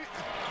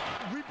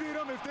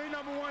if they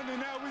number one, then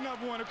now we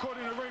number one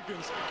according to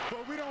rankings.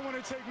 But we don't want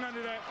to take none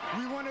of that.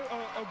 We want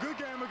a good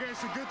game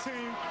against a good team,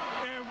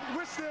 and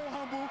we're still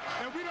humble,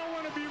 and we don't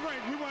want to be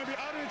ranked. We want to be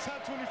out of the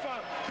top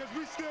 25 because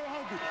we still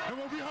hungry. And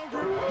when we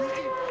hungry, we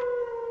eat.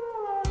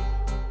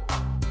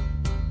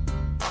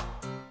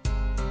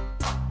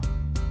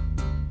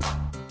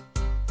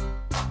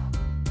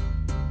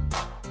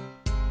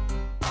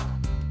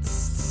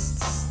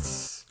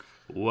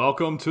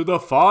 Welcome to the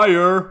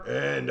Fire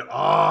and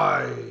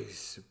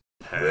Ice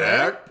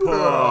Pack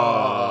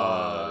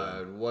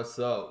Pod. What's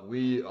up?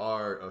 We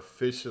are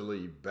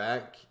officially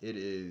back. It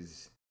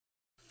is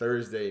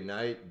Thursday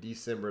night,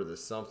 December the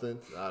something.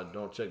 I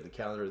don't check the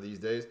calendar these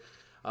days.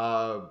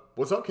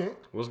 What's up, Kent?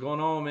 What's going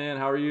on, man?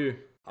 How are you?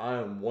 I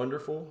am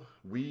wonderful.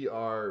 We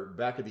are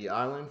back at the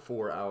island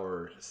for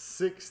our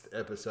 6th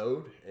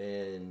episode,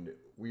 and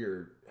we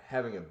are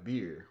having a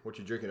beer. What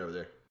you drinking over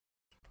there?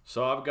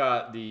 So I've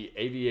got the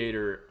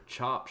Aviator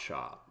Chop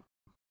Shop.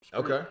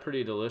 It's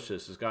pretty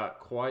delicious. It's got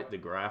quite the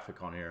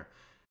graphic on here.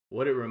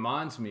 What it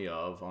reminds me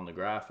of on the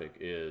graphic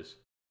is,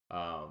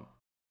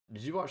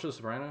 did you watch The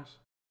Sopranos?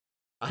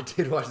 I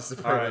did watch The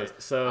Sopranos. All right,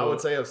 so I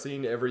would say I've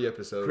seen every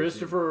episode.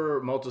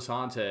 Christopher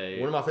Moltisanti,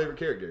 one of my favorite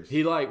characters.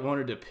 He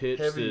wanted to pitch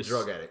heavy this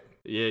drug addict.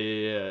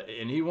 Yeah.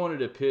 And he wanted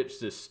to pitch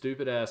this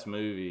stupid ass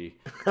movie,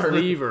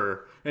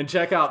 Cleaver, and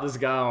check out this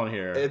guy on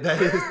here.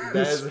 That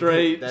is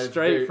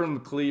straight from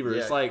Cleaver.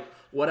 Yeah. It's like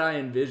what I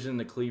envisioned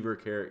the Cleaver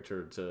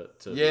character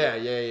to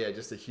Yeah.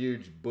 Just a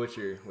huge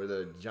butcher with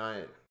a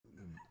giant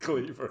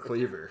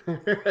cleaver.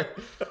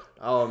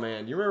 Oh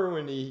man, you remember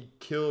when he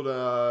killed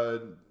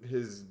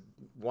his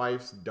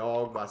wife's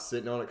dog by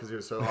sitting on it because he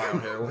was so high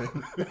on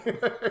heroin?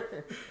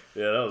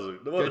 Yeah, that was a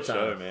good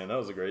show, man. That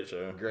was a great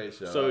show. Great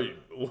show. So,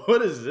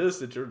 what is this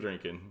that you're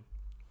drinking?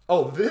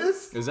 Oh,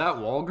 this? Is that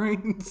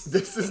Walgreens?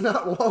 This is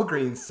not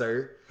Walgreens,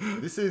 sir.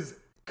 This is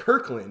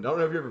Kirkland. I don't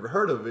know if you've ever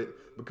heard of it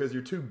because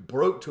you're too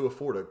broke to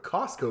afford a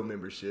Costco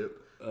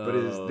membership, but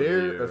it is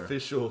their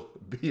official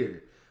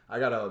beer. I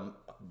got a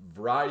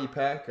variety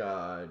pack.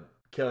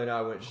 Kelly and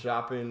I went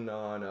shopping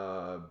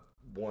on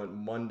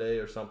one Monday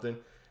or something.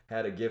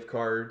 Had a gift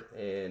card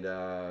and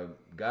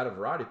got a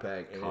variety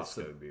pack. And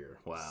Costco beer.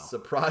 Wow.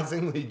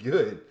 Surprisingly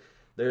good.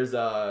 There's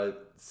a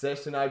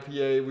Session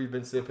IPA we've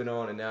been sipping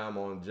on, and now I'm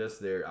on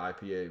just their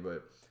IPA.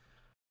 But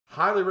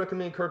highly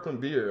recommend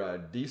Kirkland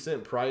beer.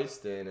 Decent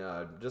priced, and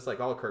just like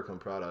all Kirkland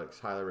products,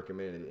 highly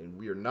recommended. And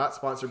we are not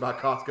sponsored by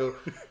Costco.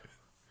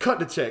 Cut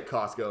the check,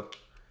 Costco.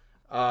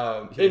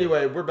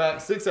 Anyway, we're back.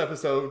 6th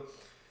episode.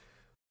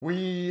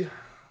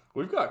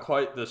 We've got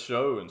quite the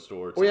show in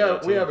store today.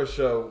 We have a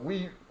show.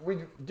 We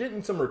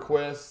getting some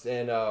requests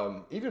and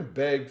even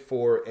begged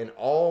for an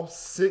all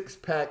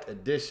 6-pack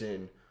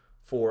edition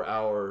for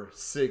our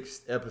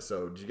 6th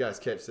episode. Did you guys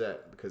catch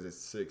that? Because it's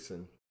 6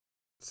 and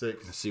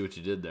 6. I see what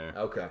you did there.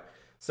 Okay.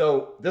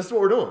 So this is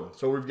what we're doing.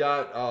 So we've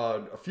got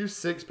a few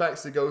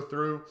 6-packs to go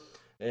through.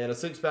 And a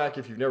 6-pack,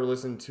 if you've never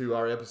listened to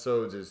our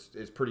episodes,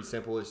 is pretty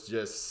simple. It's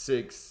just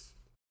 6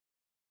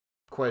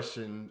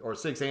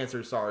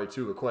 answers,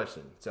 to a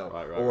question. So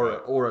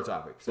or a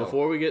topic. So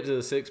before we get to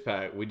the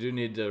 6-pack, we do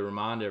need to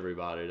remind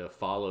everybody to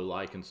follow,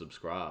 like, and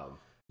subscribe.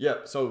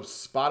 Yep. So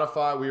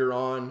Spotify, we are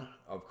on,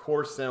 of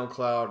course,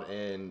 SoundCloud,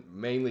 and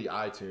mainly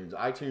iTunes.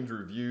 iTunes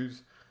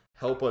reviews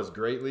help us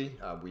greatly.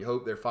 We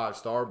hope they're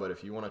 5-star, but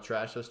if you want to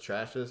trash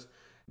us.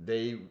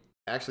 They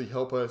actually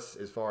help us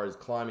as far as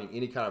climbing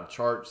any kind of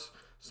charts.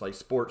 It's like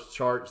sports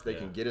charts. They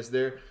can get us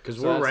there. Because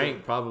we're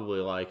ranked probably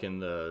like in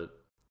the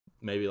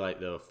maybe like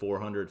the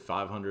 400,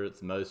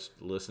 500th most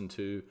listened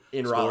to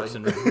in sports Raleigh.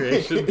 and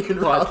recreation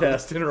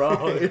podcast in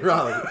Raleigh. In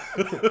Raleigh.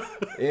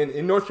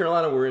 In North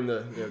Carolina, we're in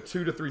the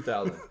 2,000 to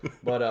 3,000.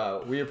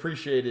 But we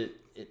appreciate it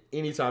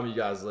anytime you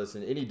guys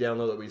listen. Any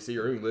download that we see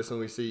or any listen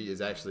we see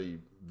is actually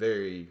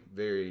very,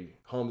 very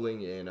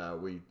humbling.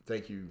 And we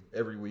thank you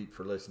every week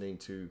for listening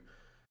to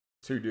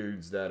two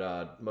dudes that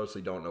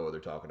mostly don't know what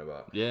they're talking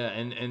about. Yeah,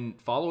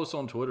 and follow us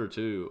on Twitter,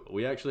 too.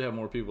 We actually have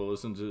more people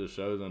listen to the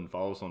show than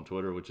follow us on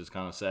Twitter, which is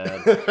kind of sad.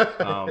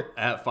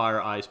 At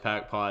Fire Ice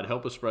Pack Pod.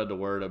 Help us spread the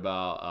word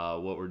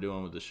about what we're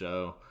doing with the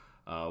show.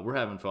 We're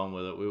having fun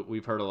with it.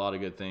 We've heard a lot of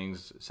good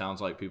things. Sounds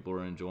like people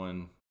are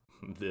enjoying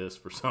this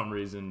for some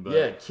reason. But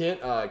yeah, Kent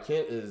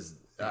is...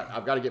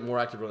 I've got to get more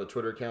active on the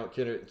Twitter account.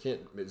 Kent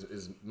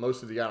is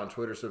most of the guy on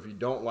Twitter, so if you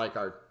don't like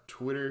our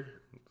Twitter...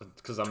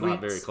 Because I'm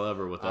not very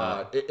clever with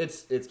that.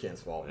 It's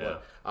Kent's fault. Yeah.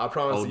 I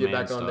promise Old to get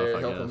man back on stuff, there, I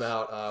help guess. him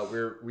out.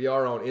 We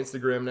are on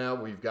Instagram now.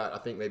 We've got, I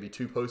think, maybe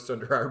 2 posts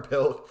under our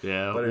belt.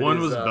 Yeah, one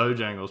was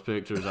Bojangles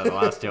pictures at the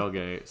last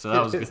tailgate, so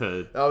that was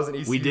good. That was an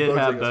ECU We did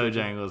have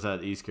Bojangles Bojangles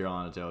at the East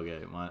Carolina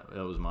tailgate.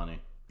 That was money.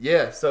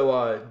 Yeah,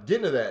 so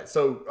getting to that.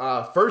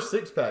 So first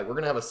 6-pack, we're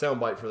gonna have a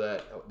soundbite for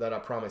that I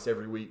promise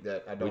every week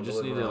that I don't. We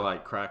just need to on.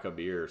 like crack a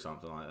beer or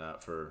something like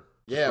that for.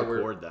 Yeah,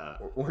 record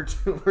that. We're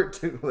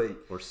too late.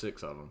 Or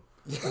 6 of them.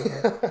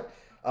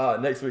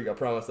 Next week, I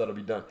promise that'll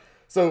be done.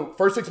 So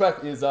first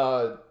 6-pack is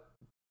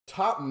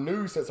top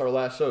news since our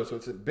last show. So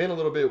it's been a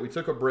little bit. We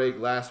took a break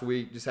last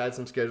week. Just had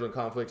some scheduling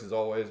conflicts as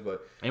always,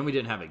 but we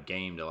didn't have a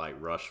game to like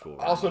rush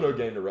for. Also, no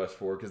game to rush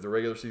for because the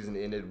regular season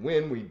ended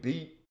when we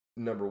beat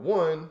not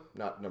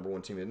number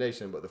one team in the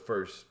nation, but the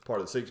first part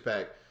of the six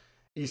pack,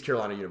 East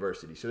Carolina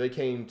University. So they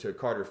came to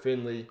Carter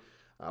Finley.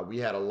 We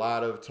had a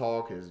lot of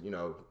talk,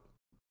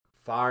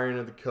 firing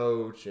of the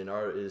coach and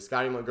is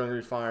Scotty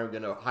Montgomery firing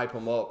going to hype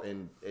him up,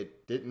 and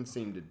it didn't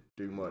seem to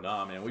do much.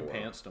 Nah, man, we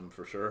pantsed him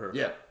for sure.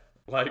 Yeah.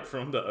 Like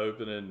from the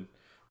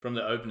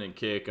opening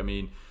kick. I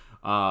mean,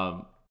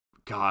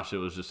 gosh, it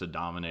was just a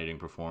dominating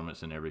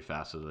performance in every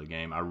facet of the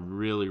game. I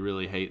really,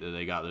 really hate that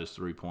they got those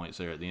 3 points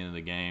there at the end of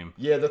the game.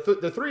 Yeah,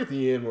 the three at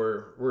the end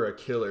were a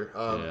killer.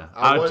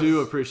 I do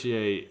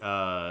appreciate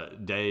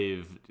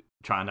Dave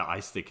trying to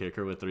ice the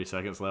kicker with 3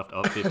 seconds left,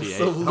 up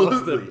 58. Absolutely, that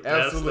was the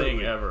best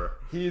thing ever.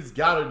 He's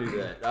got to do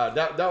that.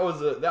 That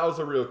was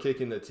a real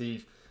kick in the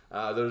teeth.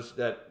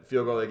 That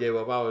field goal they gave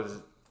up.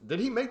 Did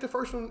he make the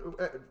first one?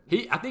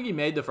 I think he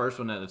made the first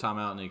one at the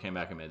timeout, and then he came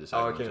back and made the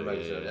second one. Oh, he came back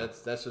and said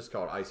that's just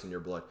called ice in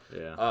your blood.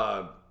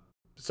 Yeah.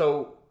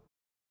 So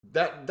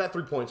that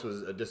 3 points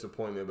was a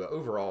disappointment, but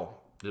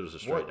overall, it was a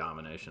straight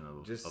domination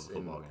of a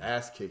football game.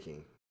 Ass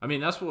kicking. I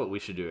mean, that's what we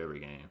should do every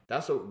game.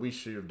 That's what we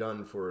should have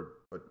done for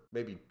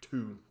maybe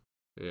 2.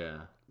 Yeah.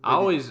 I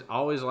always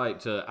like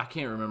to. I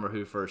can't remember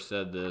who first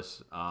said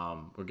this.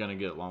 We're gonna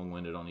get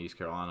long-winded on East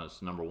Carolina.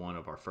 It's number 1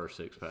 of our first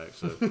 6-pack,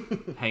 so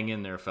hang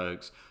in there,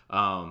 folks.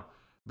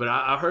 But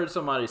I heard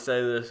somebody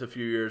say this a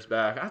few years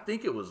back. I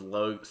think it was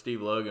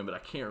Steve Logan, but I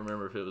can't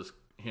remember if it was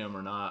him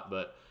or not.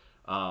 But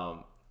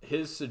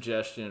his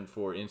suggestion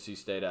for NC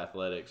State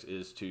athletics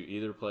is to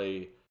either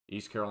play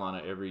East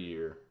Carolina every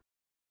year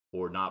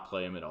or not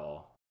play them at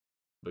all,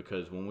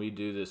 because when we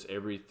do this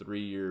every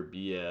 3-year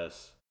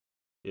BS,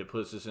 it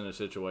puts us in a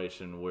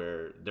situation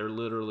where they're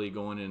literally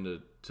going into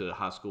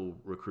high school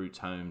recruits'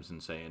 homes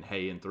and saying,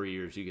 hey, in 3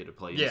 years you get to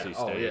play NC State.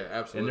 Oh, yeah,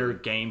 absolutely. And they're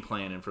game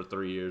planning for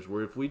 3 years,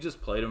 where if we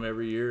just played them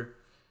every year,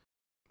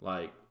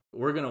 like,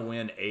 we're going to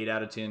win 8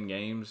 out of 10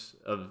 games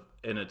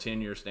in a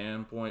 10-year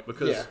standpoint,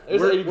 because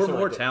we're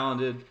more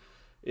talented.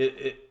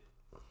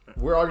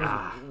 We're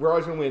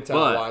always going to win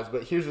talent-wise,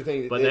 but here's the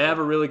thing. But they have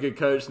a really good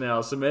coach now,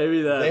 so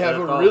maybe that they have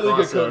a really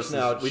good coach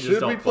now.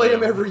 Should we play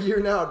them every year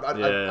now?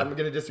 I'm going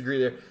to disagree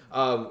there.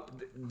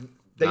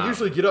 They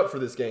usually get up for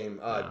this game.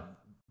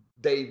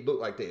 They look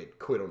like they had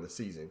quit on the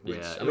season,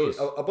 which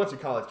a bunch of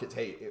college kids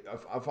hate.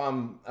 If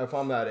I'm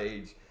that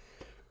age,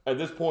 at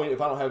this point, if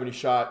I don't have any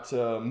shot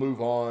to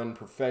move on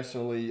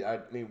professionally, I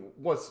mean,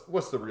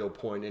 what's the real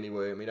point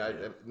anyway? I mean,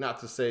 not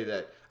to say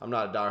that I'm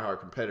not a diehard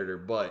competitor,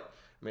 but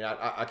I mean,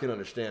 I can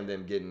understand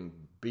them getting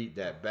beat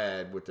that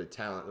bad with the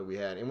talent that we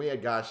had. And we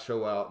had guys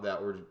show out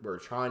that were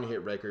trying to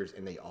hit records,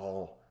 and they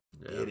all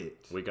did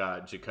it. We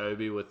got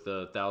Jacoby with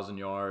the 1,000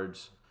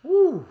 yards.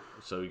 Woo.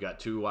 So you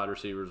got 2 wide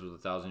receivers with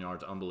 1,000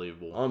 yards.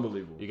 Unbelievable.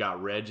 Unbelievable. You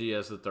got Reggie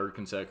as the 3rd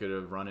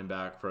consecutive running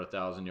back for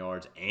 1,000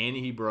 yards. And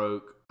he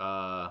broke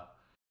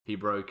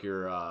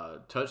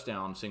your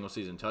single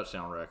season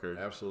touchdown record.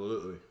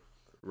 Absolutely.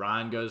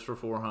 Ryan goes for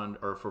 400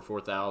 or for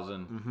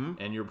 4,000,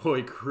 and your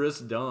boy Chris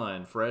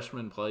Dunn,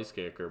 freshman place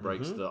kicker,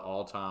 breaks the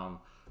all-time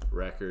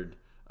record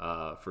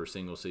for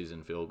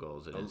single-season field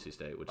goals at NC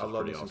State, which is pretty awesome. I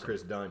love me some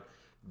Chris Dunn.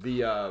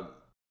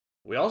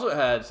 We also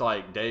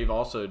had Dave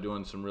also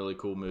doing some really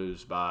cool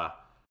moves by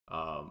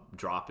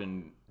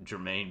dropping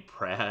Jermaine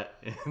Pratt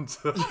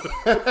into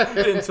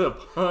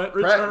punt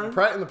return.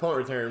 Pratt in the punt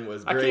return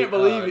was great. I can't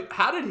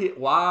believe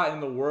why in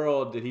the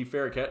world did he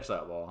fair catch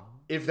that ball?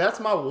 If that's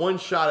my one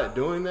shot at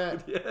doing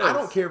that, yes. I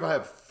don't care if I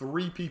have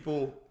 3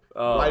 people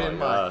right in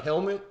my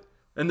helmet.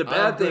 And the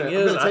bad thing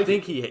is, I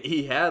think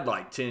he had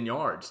like 10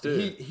 yards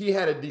too. He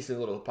had a decent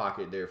little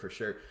pocket there for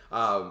sure.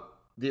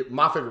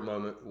 My favorite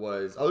moment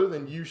was, other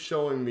than you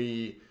showing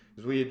me,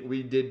 because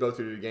we did both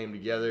through the game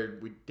together.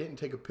 We didn't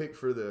take a pic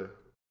for the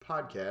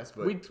podcast,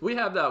 but we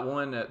have that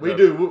one that we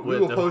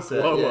will post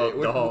that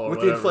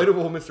with the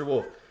inflatable Mr.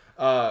 Wolf.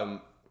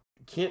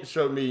 Kent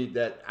showed me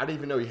that. I didn't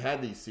even know he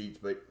had these seats,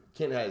 but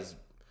Kent has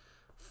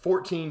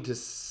 1,400 to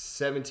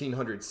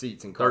 1,700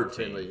 seats in Carter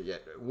Finley. Yeah,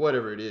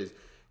 whatever it is.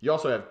 You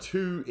also have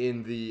 2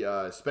 in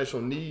the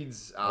special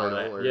needs aisle.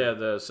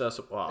 The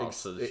accessible.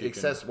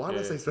 Why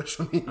did I say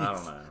special needs? I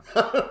don't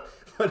know.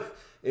 But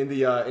in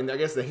the I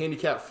guess the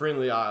handicap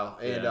friendly aisle,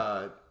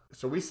 and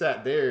so we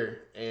sat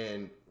there,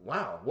 and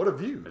wow, what a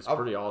view! It's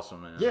pretty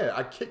awesome, man. Yeah,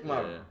 I kicked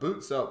my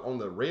boots up on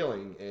the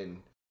railing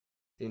and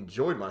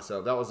enjoyed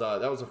myself. That was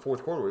the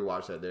fourth quarter we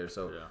watched that there.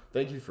 So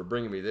thank you for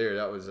bringing me there.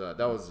 That was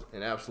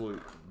an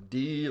absolute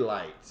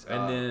delight.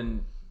 And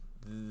then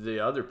the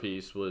other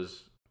piece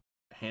was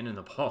handing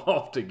the ball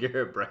off to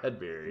Garrett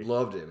Bradbury.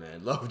 Loved it,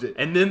 man. Loved it.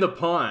 And then the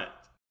punt.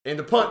 And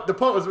the punt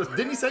was.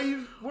 Didn't he say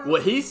you?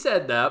 Well, he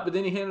said that, but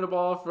then he handed the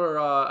ball off for.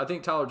 I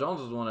think Tyler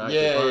Jones was the one that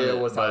actually punted it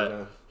was Tyler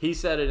Jones. He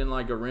said it in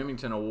like a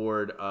Remington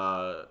Award,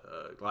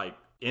 like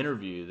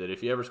interview that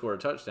if he ever scored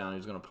a touchdown, he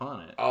was going to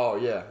punt it. Oh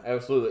yeah,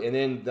 absolutely. And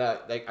then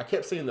I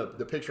kept seeing the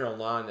picture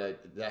online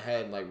that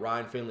had like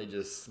Ryan Finley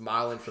just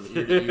smiling from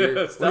ear to ear.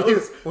 Yes, that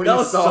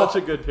was such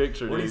a good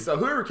picture. When he saw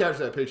whoever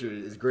captured that picture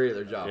is great at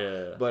their job.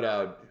 Yeah.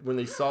 But when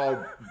they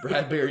saw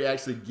Bradbury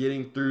actually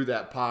getting through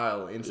that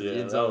pile into the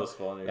end zone, that was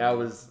funny. That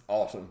was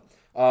awesome.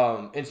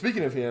 And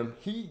speaking of him,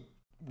 he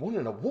won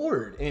an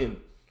award and.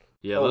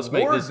 Yeah, let's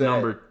make this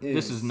number.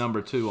 This is is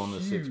number 2 on the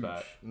huge.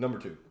 6-pack. Number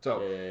 2.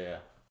 So Yeah.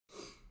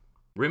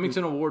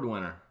 Remington Award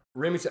winner.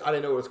 Remington, I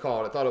didn't know what it was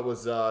called. I thought it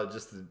was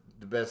just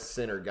the best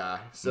center guy.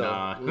 So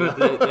Nah,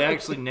 they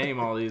actually name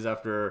all these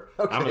after.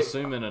 Okay. I'm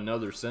assuming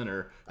another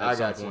center at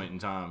some point in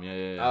time.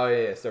 Yeah. Oh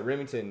yeah. So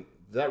Remington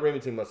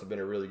must have been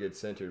a really good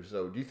center.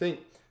 So do you think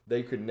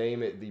they could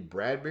name it the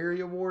Bradbury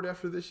Award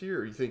after this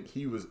year, or you think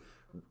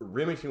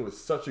Remington was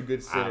such a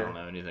good center? I don't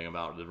know anything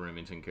about the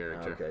Remington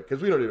character. Okay,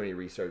 because we don't do any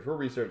research. We're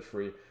research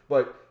free.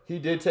 But he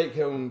did take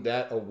home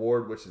that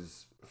award, which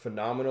is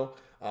phenomenal.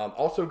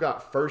 Also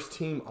got first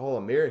team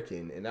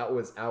All-American, and that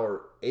was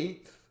our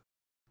 8th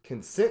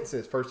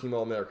consensus first team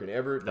All-American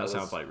ever. That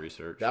sounds like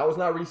research. That was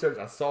not research.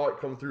 I saw it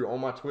come through on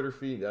my Twitter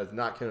feed. That does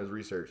not count as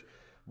research.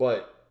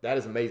 But that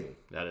is amazing.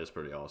 That is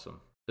pretty awesome.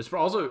 It's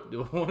also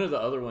one of the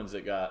other ones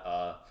that got,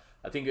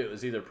 I think it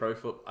was either Pro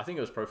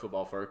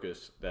Football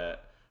Focus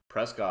that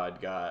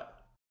Prescott got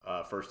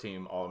first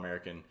team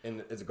All-American.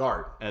 And it's a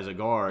guard. As a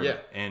guard. Yeah.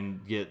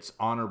 And gets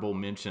honorable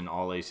mention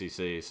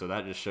All-ACC. So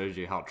that just shows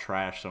you how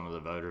trash some of the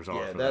voters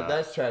are for that.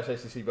 That's trash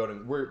ACC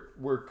voting.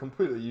 We're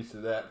completely used to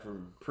that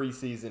from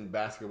preseason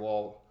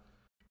basketball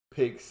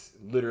picks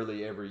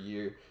literally every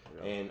year,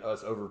 and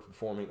us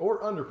overperforming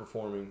or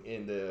underperforming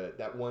in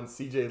that one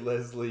CJ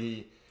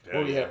Leslie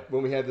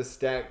when we had the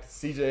stacked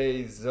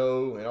CJ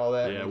Zoe and all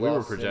that. Yeah, we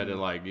were projected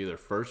like either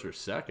first or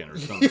second or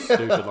something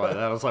stupid like that.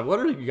 I was like, what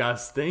are you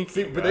guys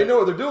thinking? But they know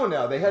what they're doing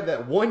now. They had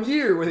that 1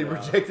 year where they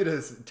projected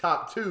us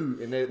top 2,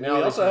 and now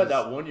we also had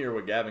that 1 year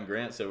where Gavin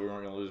Grant said we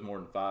weren't going to lose more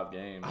than 5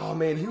 games. Oh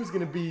man, he was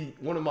going to be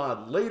one of my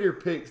later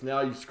picks.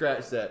 Now you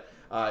scratch that.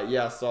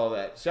 Yeah, I saw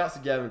that. Shouts to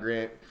Gavin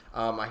Grant.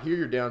 I hear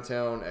you're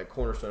downtown at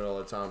Cornerstone all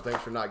the time.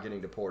 Thanks for not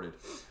getting deported.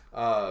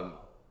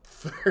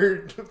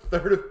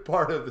 Third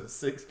part of the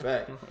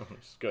 6-pack.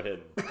 Just go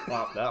ahead and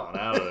plop that one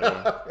out of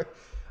there.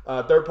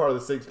 Third part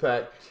of the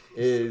 6-pack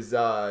is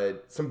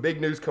some big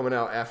news coming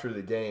out after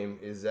the game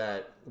is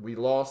that we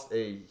lost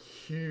a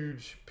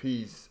huge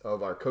piece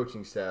of our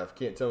coaching staff.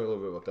 Can't tell me a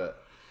little bit about that.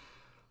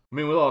 I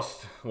mean, we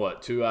lost,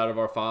 2 out of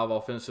our 5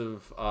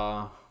 offensive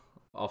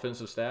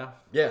staff?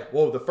 Yeah.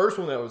 Well, the first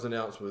one that was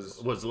announced was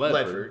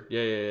Ledford.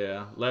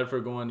 Yeah.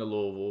 Ledford going to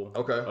Louisville.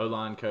 Okay.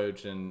 O-line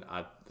coach, and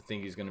I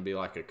think he's going to be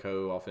like a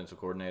co-offensive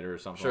coordinator or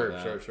something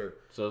like that. Sure.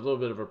 So a little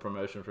bit of a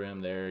promotion for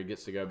him there. He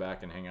gets to go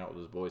back and hang out with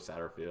his boy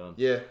Satterfield.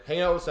 Yeah, hang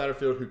out with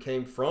Satterfield, who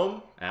came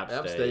from App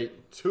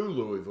State to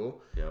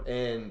Louisville. Yep.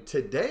 And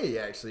today,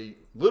 actually,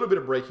 a little bit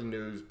of breaking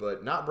news,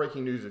 but not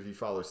breaking news if you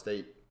follow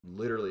State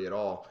literally at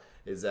all,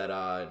 is that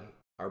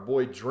our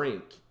boy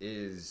Drink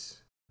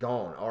is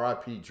gone.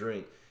 R.I.P.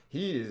 Drink.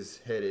 He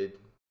is headed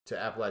to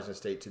Appalachian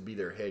State to be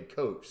their head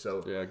coach.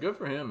 So yeah, good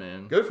for him,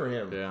 man. Good for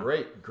him. Yeah.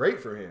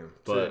 Great for him.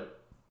 But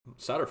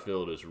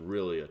Satterfield is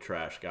really a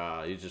trash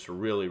guy. He's just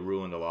really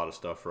ruined a lot of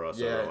stuff for us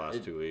over the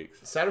last 2 weeks.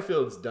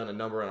 Satterfield's done a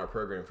number on our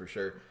program for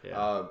sure.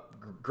 Yeah.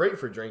 Great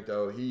for Drink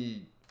though.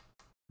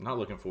 Not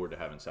looking forward to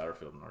having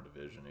Satterfield in our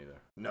division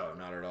either. No,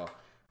 not at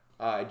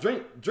all.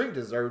 Drink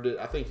deserved it.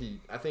 I think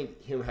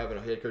him having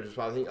a head coach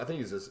spot. I think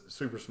he's a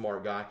super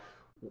smart guy.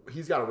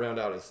 He's got to round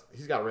out his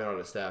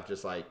staff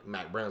just like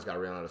Mac Brown's got to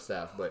round out his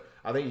staff. But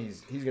I think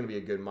he's going to be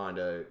a good mind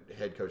to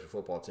head coach a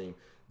football team.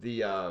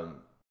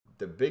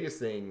 The biggest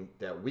thing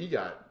that we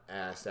got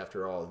asked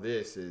after all of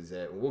this is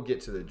that we'll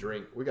get to the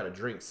drink. We got a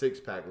drink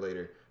 6-pack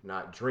later,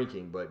 not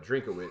drinking, but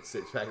Drinkowitz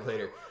 6-pack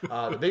later.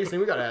 The biggest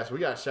thing we got asked, we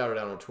got shouted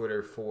out on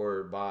Twitter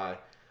by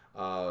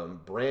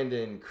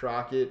Brandon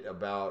Crockett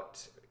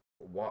about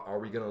are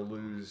we going to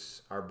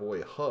lose our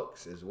boy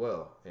Hux as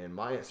well? And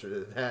my answer to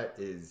that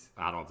is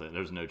I don't think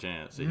there's no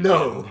chance.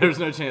 No, there's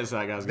no chance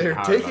that guy's going to.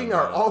 They're taking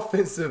our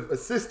offensive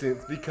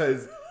assistants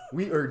because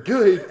we are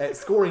good at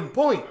scoring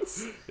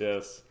points.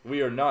 Yes,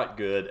 we are not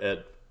good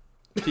at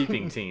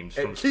keeping teams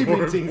from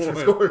scoring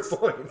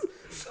points.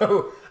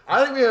 So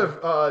I think we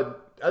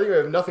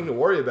have nothing to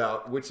worry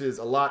about, which is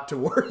a lot to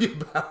worry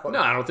about. No,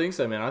 I don't think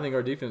so, man. I think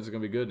our defense is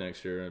going to be good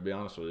next year. To be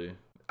honest with you,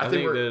 I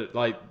think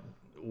that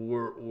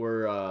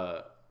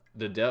we're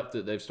the depth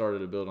that they've started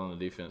to build on the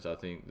defense. I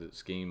think the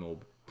scheme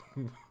will,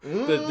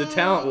 the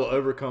talent will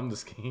overcome the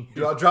scheme.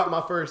 Do I drop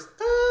my first?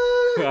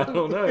 I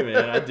don't know,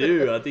 man. I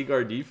do. I think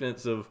our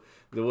defensive,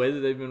 the way that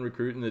they've been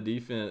recruiting the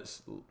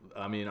defense.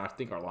 I mean, I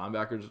think our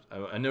linebackers.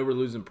 I know we're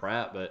losing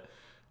Pratt, but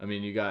I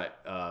mean, you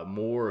got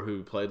Moore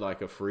who played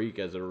like a freak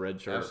as a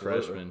redshirt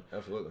freshman.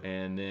 Absolutely.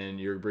 And then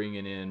you're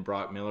bringing in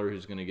Brock Miller,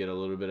 who's going to get a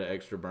little bit of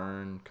extra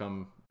burn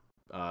come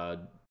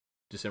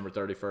December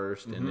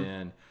 31st, mm-hmm. and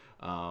then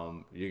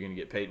you're going to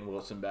get Peyton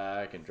Wilson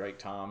back and Drake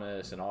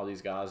Thomas and all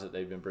these guys that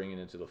they've been bringing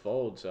into the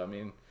fold. So, I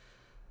mean,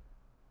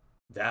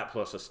 That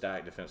plus a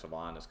stacked defensive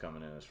line that's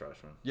coming in as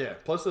freshmen. Yeah,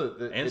 plus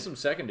and some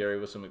secondary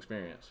with some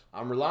experience.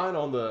 I'm relying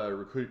on the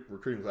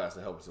recruiting class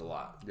to help us a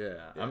lot. Yeah,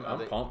 I'm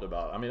pumped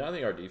about it. I mean, I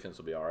think our defense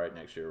will be all right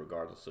next year,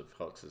 regardless if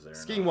Hooks is there.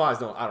 Scheme wise,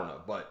 I don't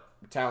know, but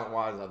talent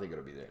wise, I think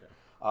it'll be there.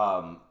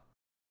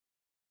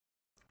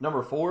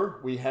 Number 4,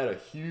 we had a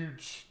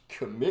huge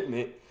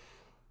commitment.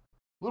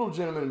 Little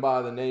gentleman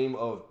by the name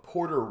of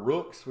Porter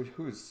Rooks,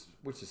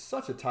 which is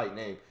such a tight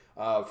name.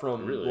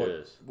 From it really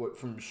is.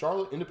 From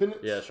Charlotte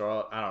Independence? Yeah,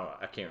 Charlotte.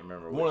 I can't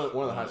remember. One of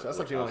the high schools. That's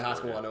like the only high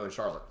school I know in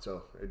Charlotte.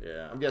 So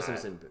I'm guessing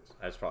it's Independence.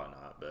 That's probably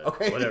not, but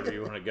okay. Whatever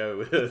you want to go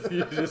with.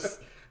 You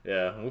just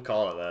we'll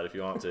call it that if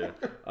you want to.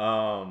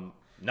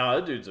 No,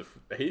 that dude's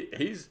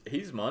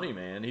he's money,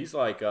 man. He's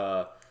like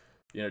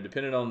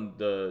depending on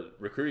the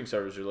recruiting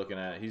service you're looking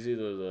at, he's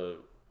either the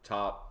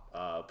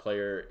top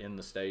player in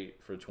the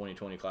state for the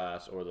 2020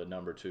 class or the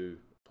number 2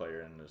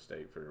 player in the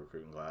state for the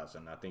recruiting class,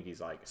 and I think he's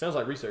like sounds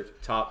like research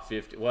top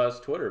 50. Well, it's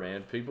Twitter,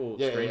 man. People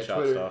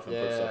screenshot stuff and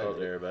put stuff up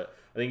there, but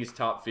I think he's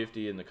top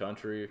 50 in the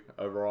country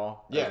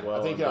overall. Yeah, as well,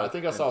 I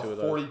think I saw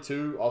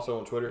 42 also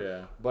on Twitter.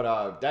 Yeah,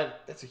 but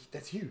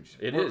that's huge.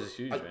 It is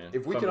huge, man.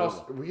 If we can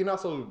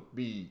also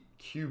be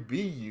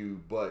QBU,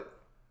 but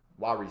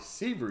wide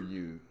receiver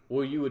U.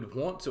 Well, you would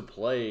want to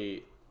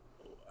play.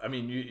 I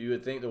mean, you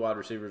would think the wide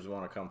receivers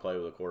want to come play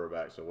with the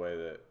quarterbacks the way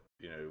that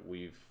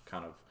we've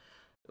kind of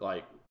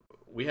like.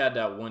 We had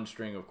that one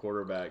string of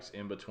quarterbacks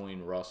in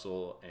between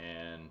Russell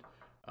and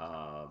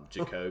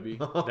Jacoby.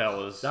 That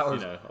was a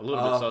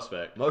little bit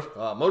suspect.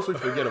 Mostly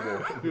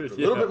forgettable. A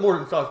little bit more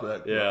than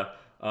suspect. Yeah.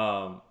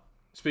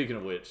 Speaking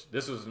of which,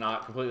 this was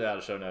not completely out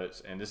of show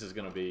notes, and this is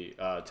going to be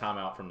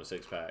timeout from the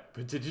 6-pack.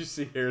 But did you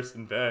see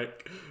Harrison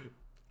Beck?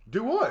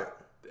 Do what?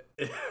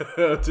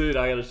 Dude,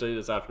 I got to show you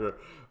this after.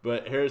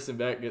 But Harrison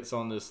Beck gets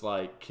on this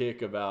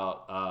kick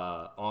about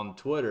on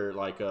Twitter,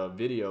 a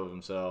video of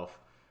himself.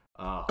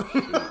 Oh,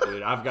 shoot,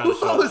 dude, I've got to show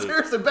follows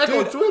Harrison Beck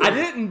on Twitter? I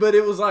didn't, but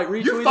it was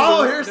retweeted. You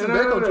follow Harrison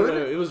Beck on Twitter?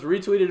 No. It was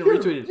retweeted and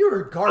retweeted.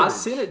 You're garbage. I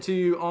sent it to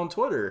you on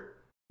Twitter.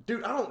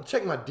 Dude, I don't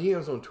check my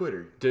DMs on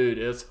Twitter. Dude,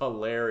 it's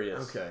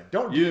hilarious. Okay.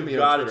 Don't You've DM me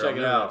got on to Twitter. check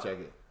it out. Check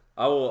it.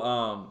 I will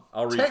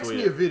I'll retweet Text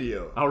me a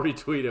video. I'll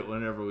retweet it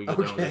whenever we get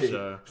done with the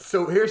show.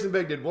 So Harrison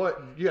Beck did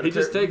what? You brought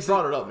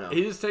it up now.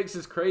 He just takes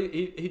this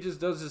crazy he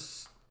just does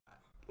this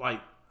I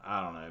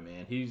don't know,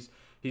 man.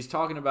 He's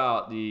talking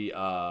about the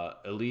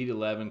Elite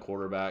 11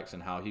 quarterbacks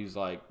and how he's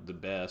the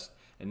best.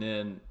 And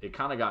then it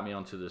kind of got me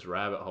onto this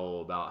rabbit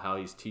hole about how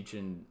he's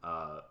teaching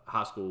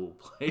high school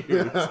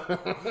players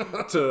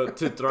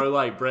to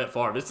throw Brett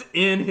Favre. It's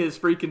in his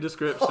freaking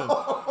description.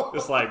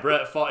 It's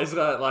Brett Favre. It's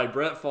got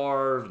Brett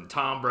Favre and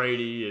Tom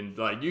Brady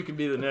and you can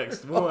be the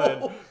next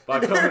one.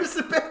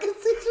 Harrison Beck is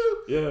teaching him?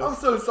 Yeah. I'm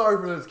so sorry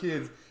for those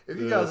kids. If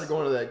you guys are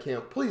going to that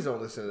camp, please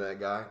don't listen to that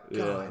guy. God.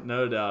 Yeah,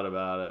 no doubt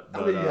about it.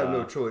 But, I mean, you have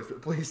no choice,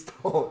 but please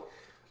don't.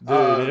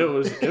 Dude,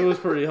 it was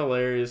pretty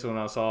hilarious when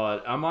I saw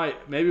it.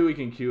 Maybe we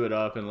can cue it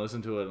up and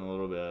listen to it in a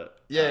little bit.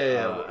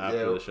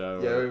 After the show.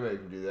 Yeah, we may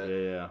can do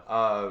that.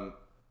 Yeah.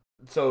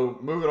 So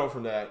moving on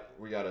from that,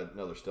 we got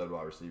another stud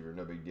wide receiver.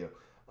 No big deal.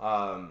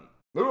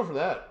 Moving on from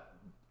that,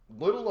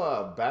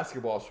 little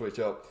basketball switch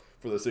up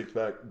for the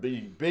 6-pack.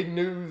 The big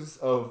news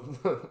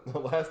of the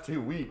last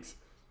 2 weeks.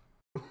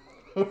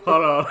 Hold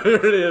on,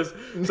 here it is.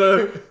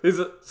 So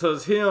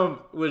it's him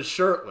with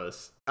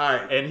shirtless. All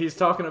right. And he's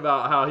talking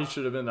about how he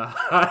should have been the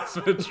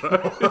Heisman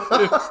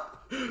Trophy.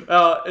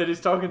 And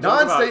he's talking to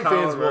non-state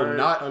fans will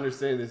not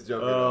understand this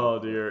joke. Oh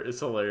dear,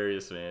 it's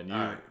hilarious,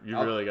 man. You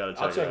really got to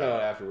check it out. I'll check it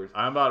out afterwards.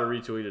 I'm about to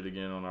retweet it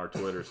again on our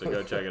Twitter, so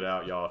go check it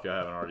out, y'all, if y'all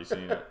haven't already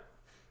seen it.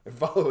 And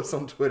follow us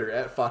on Twitter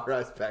at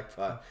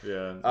FireIcePack5.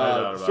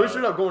 Yeah.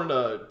 Switching up, going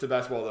to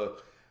basketball though.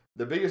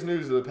 The biggest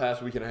news of the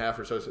past week and a half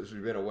or so since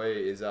we've been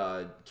away is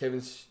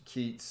Kevin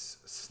Keats'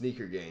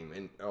 sneaker game.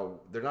 And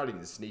they're not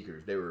even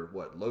sneakers. They were,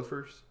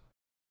 loafers?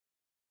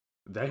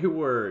 They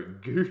were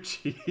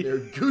Gucci. They're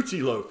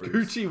Gucci loafers.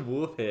 Gucci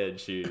Wolfhead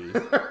shoes.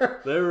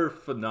 They were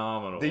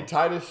phenomenal. The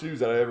tightest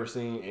shoes that I've ever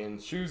seen,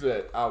 and shoes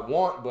that I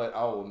want, but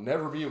I will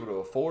never be able to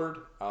afford.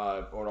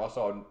 Or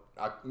also,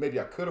 maybe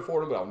I could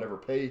afford them, but I'll never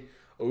pay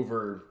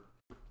over.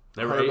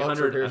 They were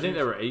 $800. I think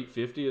they were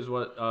 $850 is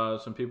what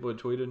some people had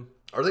tweeted.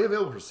 Are they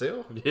available for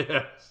sale?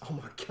 Yes. Oh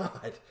my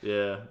god.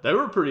 Yeah, they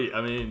were pretty.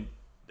 I mean,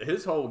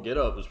 his whole get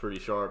up was pretty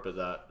sharp at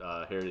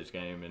that Heritage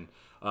game, and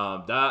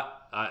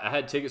I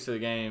had tickets to the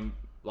game.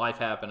 Life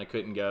happened. I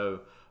couldn't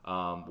go.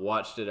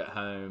 Watched it at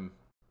home.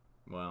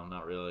 Well,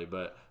 not really,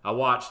 but I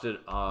watched it.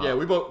 Yeah,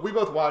 we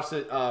both watched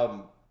it.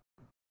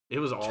 It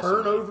was awesome.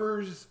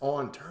 Turnovers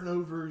on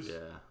turnovers.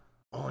 Yeah.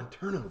 On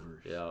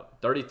turnovers. Yeah,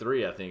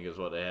 33 I think is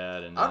what they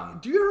had. And then,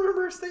 do you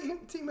remember a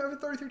state team having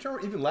 33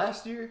 turnovers even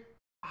last year?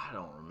 I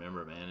don't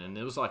remember, man. And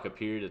it was a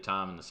period of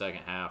time in the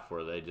second half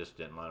where they just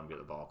didn't let them get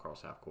the ball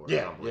across half court.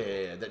 Yeah.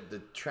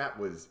 The trap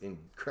was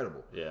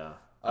incredible. Yeah.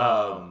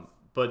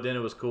 But then it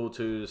was cool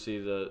too to see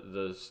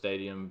the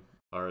stadium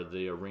or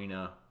the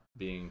arena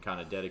being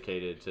kind of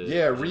dedicated to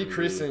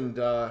rechristened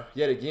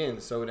yet again.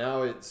 So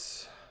now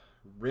it's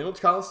Reynolds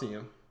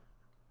Coliseum,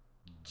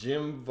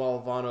 Jim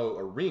Valvano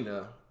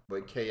Arena,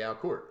 but K out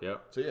court.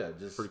 Yep. So yeah,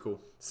 just pretty cool.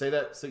 Say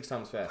that 6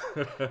 times fast.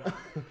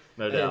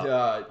 No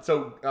doubt.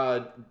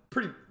 And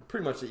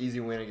pretty much an easy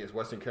win against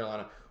Western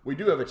Carolina. We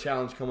do have a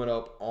challenge coming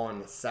up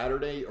on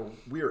Saturday.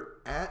 We are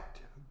at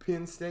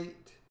Penn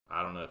State.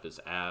 I don't know if it's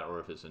at or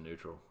if it's a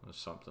neutral or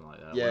something like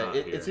that. Yeah,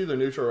 it's either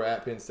neutral or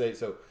at Penn State.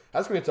 So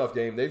that's going to be a tough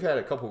game. They've had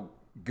a couple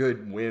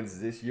good wins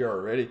this year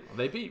already.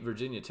 They beat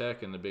Virginia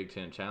Tech in the Big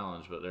Ten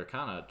Challenge, but they're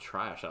kind of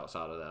trash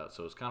outside of that.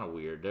 So it's kind of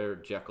weird. They're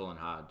Jekyll and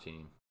Hyde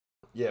team.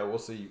 Yeah, we'll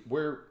see.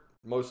 We're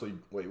mostly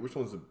 – wait, which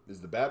one's is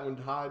the bad one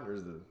Hyde or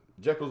is the –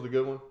 Jekyll's the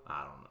good one?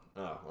 I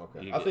don't know. Oh,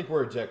 okay. I think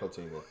we're a Jekyll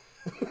team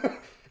then.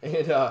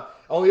 And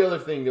only other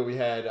thing that we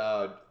had,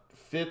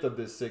 fifth of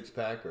this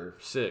six-pack or –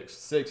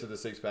 sixth of the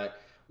six-pack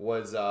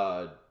was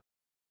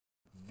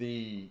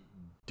the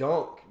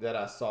dunk that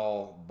I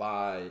saw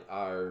by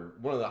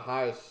one of the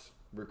highest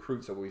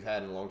recruits that we've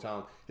had in a long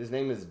time. His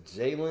name is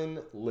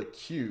Jalen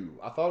LeCue.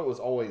 I thought it was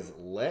always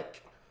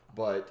Lek,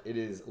 but it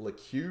is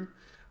LeCue.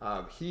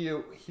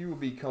 He will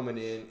be coming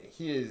in.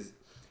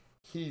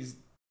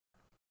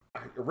 I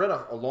read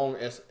a long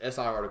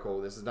SI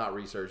article. This is not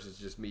research. It's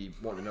just me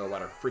wanting to know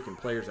about our freaking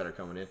players that are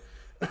coming in.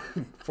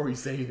 Before you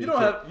say anything,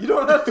 you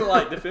don't have to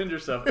like defend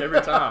yourself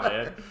every time,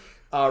 man.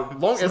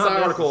 Long SI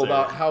article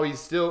about how he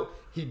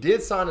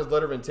did sign his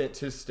letter of intent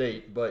to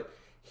State, but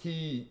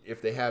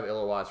if they have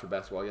LOIs for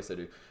basketball, I guess they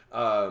do.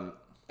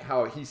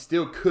 How he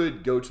still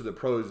could go to the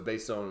pros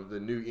based on the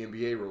new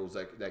NBA rules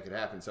that could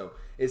happen. So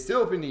it's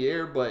still up in the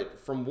air, but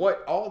from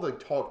all the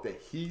talk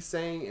that he's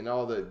saying and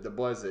all the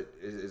buzz that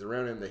is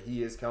around him that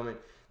he is coming,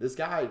 this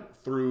guy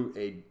threw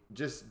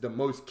just the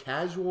most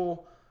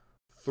casual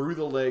through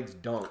the legs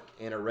dunk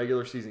in a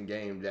regular season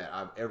game that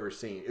I've ever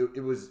seen.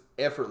 It was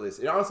effortless.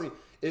 It honestly,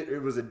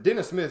 it was a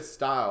Dennis Smith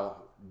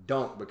style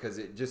dunk because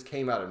it just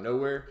came out of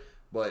nowhere.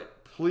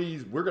 But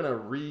please, we're going to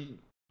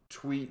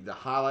retweet the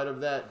highlight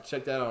of that.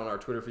 Check that out on our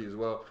Twitter feed as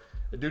well.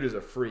 The dude is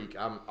a freak.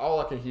 All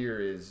I can hear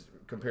is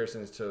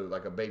comparisons to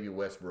like a baby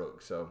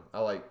Westbrook. So I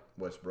like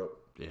Westbrook.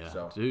 Yeah,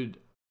 so.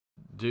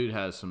 Dude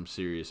has some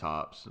serious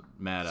hops.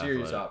 Mad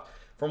serious athletic. hops.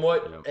 From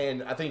what,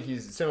 and I think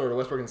he's similar to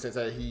Westbrook in the sense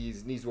that he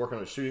needs to work on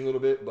his shooting a little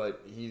bit,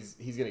 but he's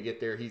going to get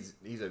there. He's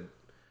a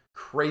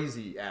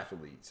crazy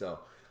athlete. So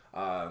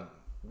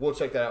we'll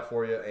check that out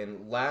for you.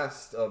 And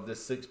last of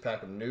this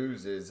six-pack of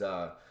news is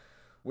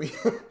we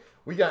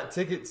got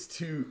tickets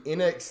to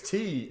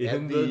NXT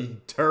in the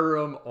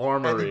Durham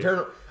Armory.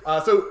 So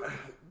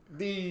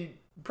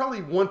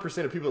probably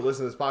 1% of people that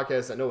listen to this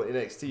podcast that know what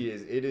NXT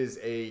is.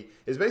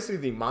 It's basically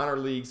the minor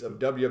leagues of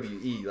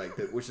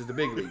WWE, which is the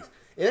big leagues.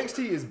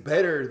 NXT is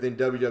better than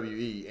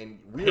WWE, and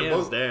we are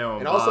both down.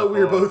 And also,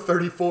 we are both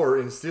 34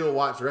 and still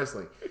watch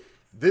wrestling.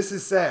 This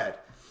is sad,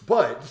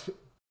 but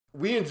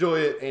we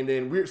enjoy it. And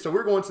then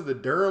we're going to the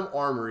Durham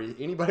Armory.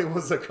 Anybody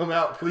wants to come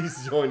out,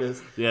 please join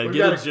us. Yeah,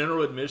 get a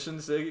general admission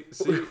seat.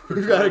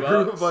 We've got a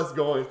group of us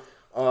going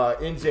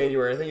in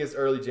January. I think it's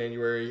early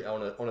January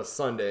on a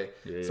Sunday.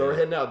 Yeah. So we're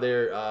heading out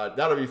there.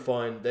 That'll be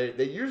fun.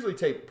 They usually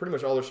take pretty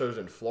much all their shows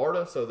in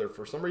Florida, so they're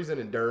for some reason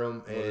in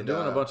Durham. Well, they're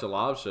doing a bunch of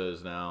live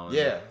shows now.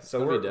 Yeah,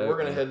 so we're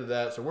going to head to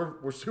that. So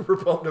we're super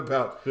pumped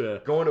about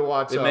going to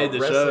watch. It made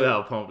the wrestling. show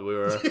how pumped we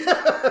were.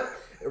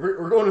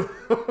 We're going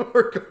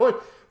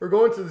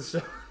to the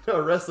show,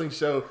 a wrestling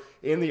show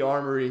in the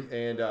Armory,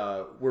 and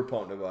we're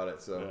pumped about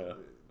it. So.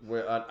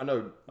 I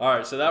know. All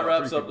right, so that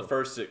wraps up the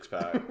first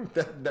six-pack.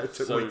 that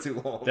took way too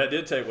long. That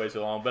did take way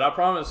too long, but I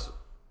promise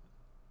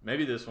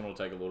maybe this one will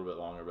take a little bit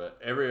longer, but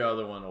every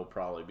other one will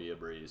probably be a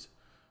breeze.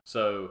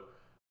 So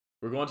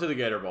we're going to the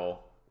Gator Bowl.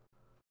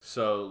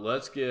 So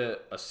let's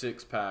get a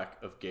six-pack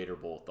of Gator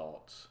Bowl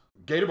thoughts.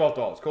 Gator Bowl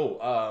thoughts,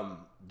 cool.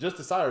 Just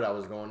decided I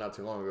was going not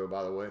too long ago,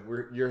 by the way.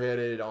 You're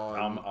headed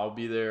on... I'll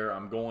be there.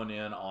 I'm going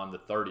in on the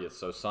 30th,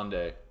 so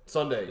Sunday.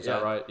 Is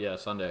that right? Yeah,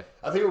 Sunday.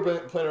 I think we're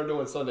planning on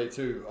doing Sunday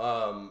too.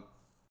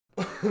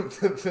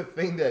 The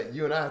thing that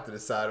you and I have to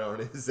decide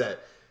on is that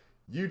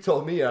you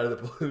told me out of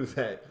the blue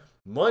that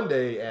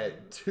Monday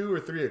at 2 or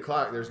 3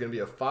 o'clock there's going to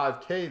be a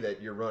 5K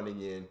that you're running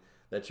in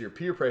that you're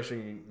peer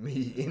pressuring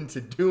me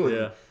into doing.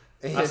 Yeah.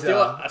 And,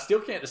 I still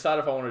can't decide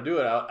if I want to do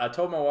it. I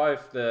told my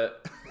wife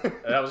that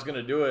I was going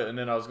to do it and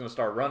then I was going to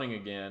start running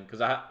again because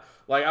I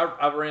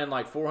ran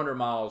like 400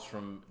 miles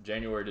from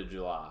January to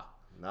July.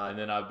 And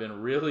then I've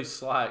been really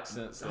slack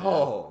since then.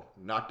 Oh,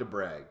 not to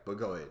brag, but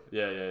go ahead.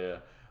 Yeah.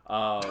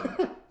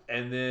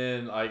 And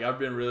then I've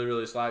been really,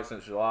 really slack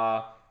since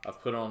July.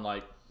 I've put on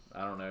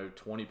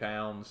 20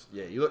 pounds.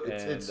 Yeah, you look.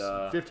 It's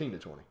 15 to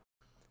 20.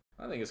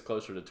 I think it's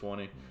closer to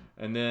 20.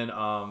 And then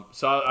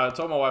so I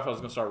told my wife I was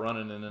going to start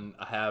running, and then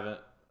I haven't.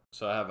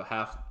 So I have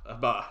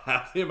about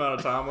half the amount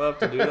of time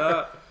left to do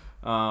that.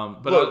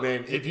 But look,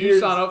 man, if you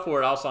sign up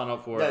for it, I'll sign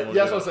up for it.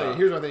 That's what I'm saying.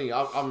 Here's my thing.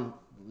 I'm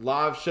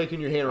live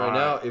shaking your hand right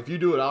now. If you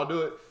do it, I'll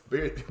do it.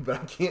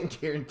 But I can't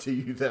guarantee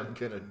you that I'm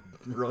gonna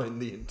run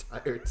the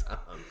entire time.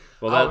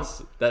 Well,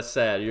 that's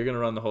sad. You're gonna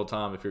run the whole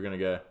time if you're gonna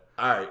go.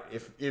 All right.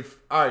 If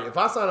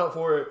I sign up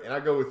for it and I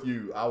go with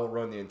you, I will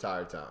run the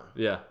entire time.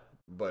 Yeah.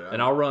 But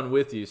and I'll run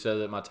with you so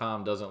that my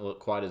time doesn't look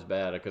quite as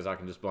bad because I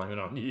can just blame it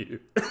on you.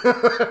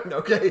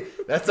 Okay,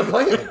 that's a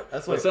plan.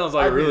 That's what That sounds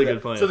like a really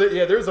good plan. So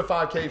there's a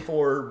 5K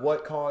for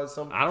what cause?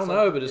 I don't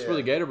know, but it's for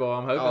the Gator Bowl.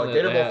 I'm hoping that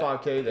Gator Bowl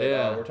 5K that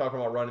yeah. we're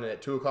talking about running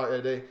at 2 o'clock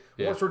that day.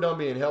 Yeah. Once we're done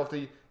being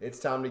healthy, it's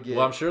time to get.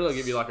 Well, I'm sure they'll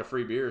give you like a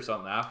free beer or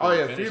something after. Oh,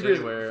 yeah, finish free beer-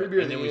 anywhere, free beer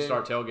at and then the we end.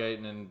 start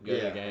tailgating and go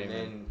to the game. and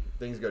then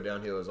things go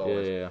downhill as yeah,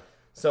 always. yeah.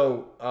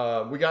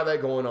 So we got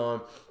that going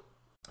on.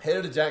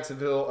 Headed to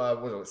Jacksonville.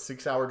 Was it a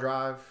 6-hour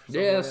drive?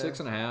 Yeah, like that?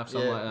 6.5,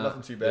 something like that.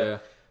 Nothing too bad. Yeah.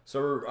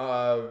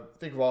 So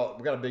think about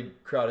we got a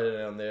big crowd headed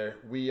down there.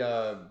 We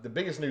the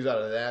biggest news out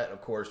of that,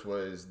 of course,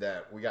 was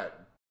that we got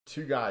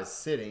 2 guys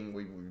sitting.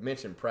 We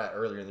mentioned Pratt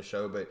earlier in the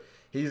show, but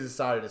he's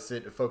decided to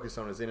sit to focus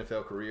on his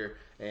NFL career.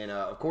 And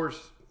of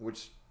course,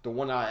 which the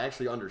one I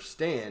actually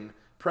understand,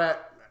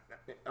 Pratt.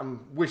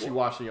 I'm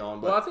wishy-washy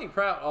on, but Well, I think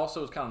Pratt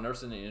also is kind of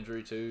nursing the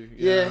injury too.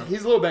 you yeah, know?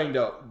 he's a little banged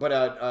up.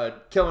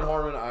 But Kelvin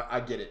Harmon, I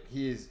get it.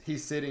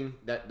 He's sitting.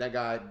 That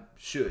guy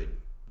should.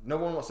 No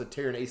one wants to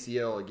tear an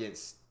ACL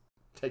against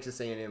Texas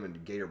A&M and the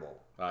Gator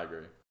Bowl. I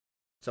agree.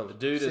 So The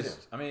dude sit is. him.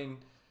 I mean,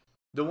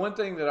 the one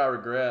thing that I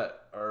regret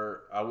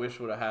or I wish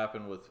would have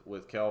happened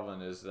with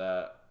Kelvin is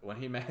that when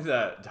he made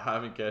that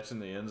diving catch in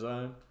the end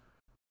zone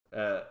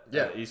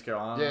at East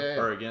Carolina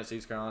or against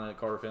East Carolina at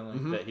Carter Finley,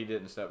 that he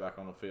didn't step back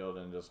on the field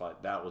and just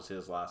like that was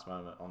his last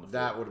moment on the field.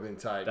 That would have been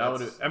tight. That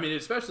would have. I mean,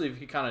 especially if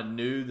he kind of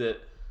knew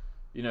that,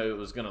 it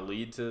was going to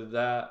lead to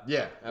that.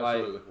 Yeah,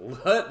 absolutely.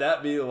 Like, let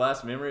that be the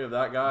last memory of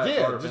that guy at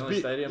Carter Finley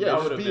Stadium. That would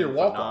just have be been your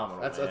walk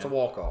phenomenal. off. That's a man.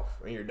 walk off,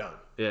 and you're done.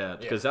 Yeah,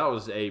 because that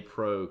was a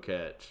pro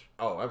catch.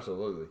 Oh,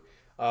 absolutely.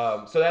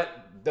 So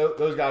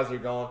those guys are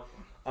gone.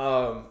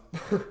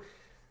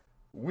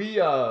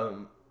 We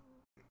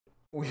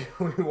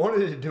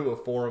wanted to do a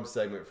forum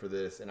segment for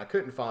this, and I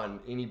couldn't find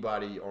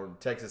anybody on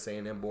Texas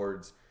A&M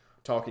boards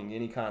talking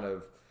any kind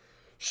of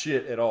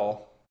shit at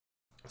all.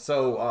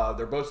 So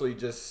they're mostly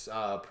just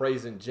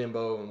praising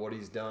Jimbo and what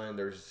he's done.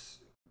 There's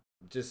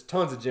just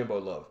tons of Jimbo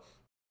love.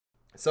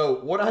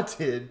 So what I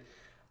did,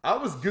 I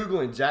was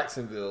Googling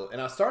Jacksonville, and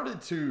I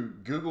started to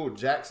Google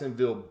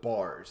Jacksonville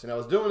bars. And I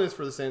was doing this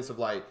for the sense of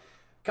like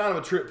kind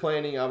of a trip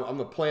planning. I'm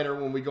a planner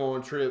when we go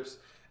on trips.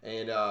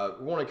 And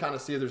we want to kind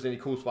of see if there's any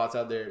cool spots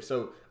out there.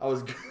 So I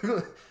was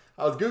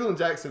Googling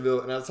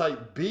Jacksonville, and I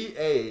typed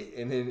BA,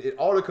 and then it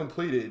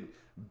auto-completed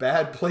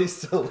bad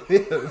place to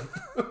live.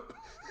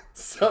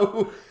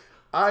 So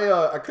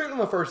I clicked on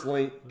the first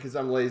link because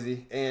I'm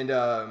lazy, and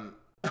I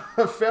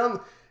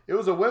found it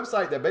was a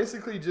website that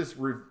basically just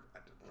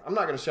I'm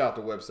not going to shout out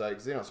the website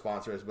because they don't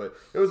sponsor us, but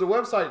it was a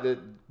website that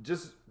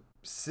just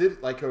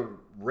like a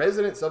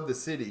residents of the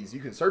cities.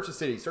 You can search a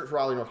city, search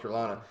Raleigh, North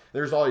Carolina.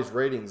 There's all these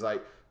ratings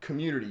like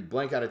community,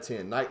 blank out of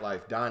 10,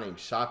 nightlife, dining,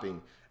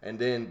 shopping, and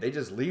then they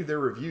just leave their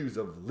reviews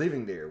of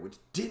living there, which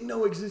didn't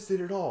know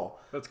existed at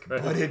all. That's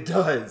crazy. But it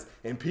does,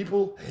 and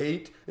people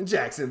hate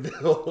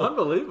Jacksonville.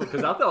 Unbelievable,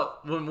 because I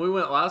thought when we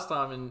went last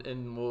time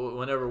and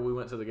whenever we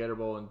went to the Gator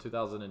Bowl in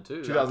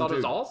 2002, I thought it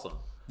was awesome.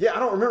 Yeah, I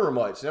don't remember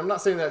much. And I'm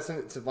not saying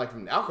that to like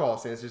an alcohol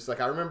sense. Just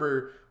like I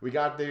remember we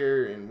got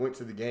there and went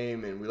to the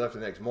game and we left the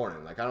next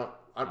morning. Like I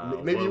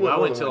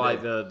went to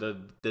like the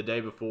day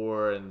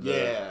before and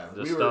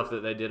the stuff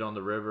that they did on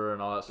the river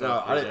and all that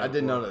stuff. No, I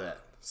did none of that.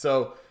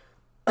 So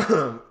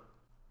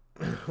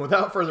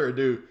without further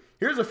ado,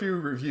 here's a few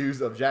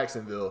reviews of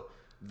Jacksonville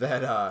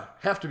that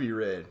have to be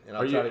read. And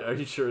are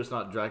you sure it's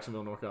not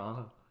Jacksonville, North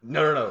Carolina?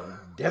 No,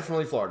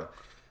 definitely Florida.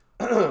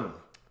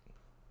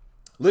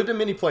 Lived in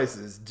many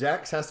places.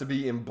 Jax has to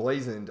be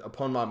emblazoned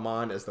upon my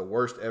mind as the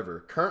worst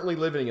ever. Currently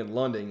living in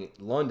London,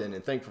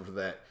 and thankful for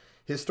that.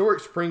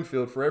 Historic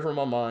Springfield, forever in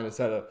my mind, has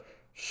had a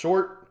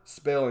short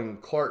spell in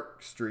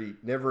Clark Street.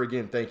 Never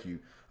again, thank you.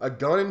 A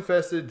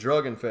gun-infested,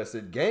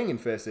 drug-infested,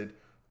 gang-infested,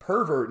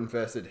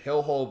 pervert-infested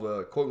hellhole of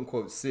a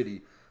quote-unquote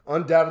city.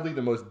 Undoubtedly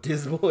the most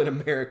dismal in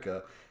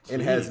America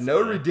and has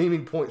no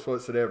redeeming points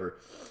whatsoever.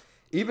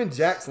 Even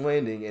Jack's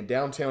Landing in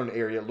downtown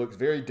area looks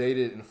very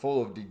dated and full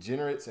of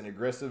degenerates and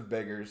aggressive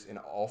beggars in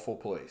an awful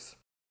place.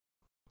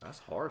 That's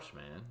harsh,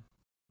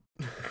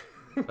 man.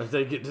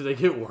 Do they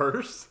get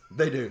worse?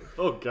 They do.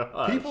 Oh,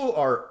 God. People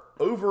are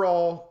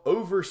overall,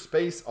 over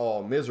space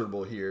all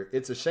miserable here.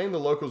 It's a shame the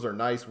locals are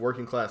nice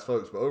working class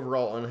folks, but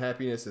overall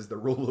unhappiness is the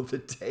rule of the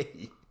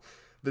day.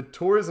 The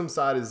tourism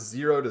side is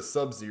 0 to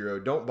sub-zero.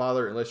 Don't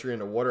bother unless you're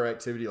into water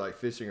activity like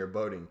fishing or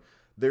boating.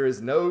 There is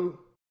no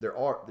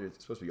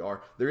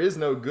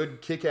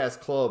good kick-ass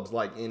clubs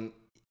like in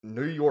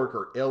New York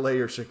or LA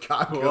or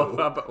Chicago.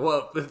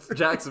 Well, it's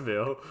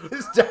Jacksonville.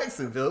 It's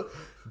Jacksonville.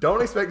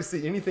 Don't expect to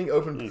see anything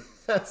open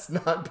past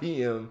 9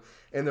 p.m.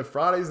 And the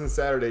Fridays and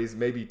Saturdays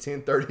maybe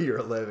 10:30 or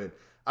 11.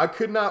 I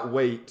could not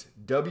wait,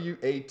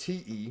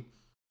 WATE,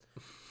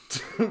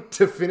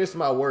 to finish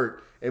my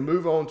work and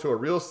move on to a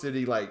real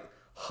city like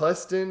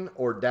Houston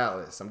or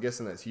Dallas. I'm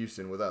guessing that's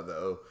Houston without the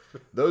O.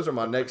 Those are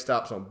my next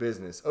stops on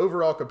business.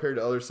 Overall, compared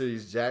to other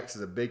cities, Jax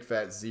is a big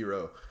fat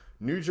 0.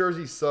 New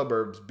Jersey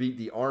suburbs beat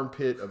the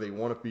armpit of a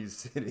wannabe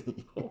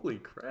city. Holy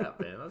crap,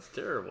 man, that's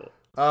terrible.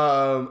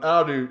 I'll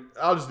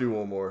just do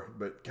one more,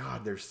 but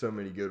God, there's so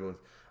many good ones.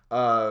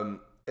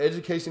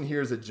 Education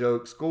here is a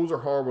joke. Schools are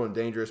horrible and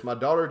dangerous. My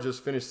daughter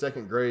just finished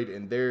second grade,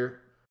 and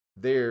there,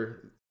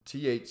 THERE,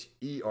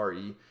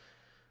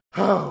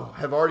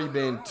 have already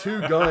been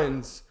 2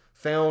 guns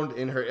found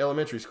in her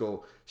elementary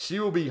school. She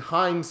will be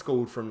Heinz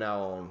schooled from now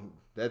on.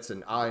 That's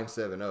an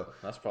IM70.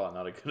 That's probably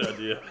not a good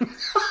idea.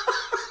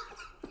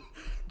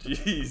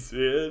 Jeez,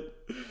 man.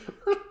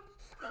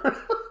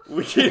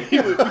 We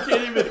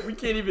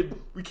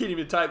can't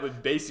even type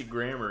with basic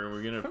grammar, and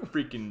we're gonna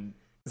freaking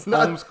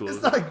homeschool.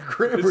 It's not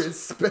grammar. It's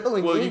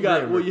spelling. Well,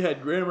 grammar. you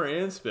had grammar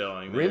and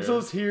spelling. There.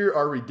 Rentals here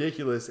are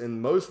ridiculous,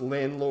 and most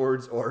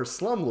landlords are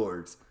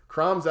slumlords.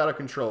 Crime's out of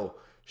control.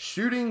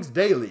 Shootings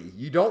daily.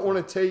 You don't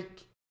want to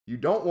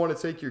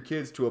take your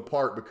kids to a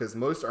park because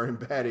most are in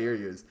bad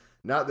areas.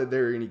 Not that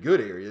there are any good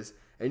areas.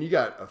 And you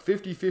got a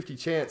 50-50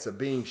 chance of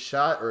being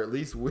shot or at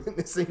least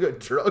witnessing a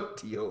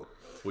drug deal.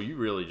 Well, you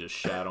really just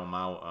shat on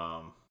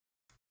my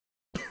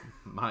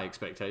my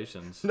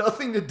expectations.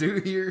 Nothing to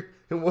do here,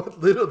 and what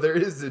little there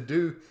is to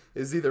do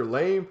is either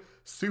lame,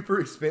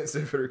 super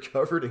expensive, or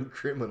covered in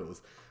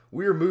criminals.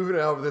 We are moving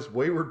out of this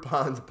Wayward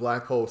Pines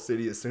black hole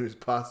city as soon as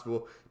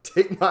possible.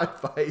 Take my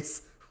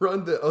advice.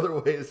 Run the other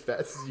way as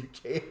fast as you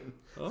can.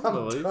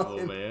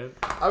 Unbelievable, man.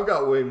 I've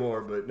got way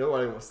more, but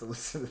nobody wants to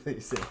listen to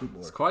these anymore.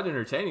 It's quite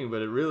entertaining,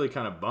 but it really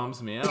kind of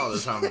bums me out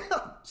as I'm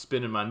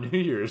spending my New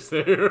Year's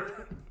there.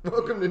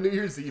 Welcome to New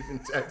Year's Eve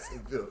in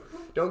Jacksonville.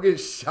 Don't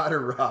get shot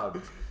or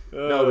robbed.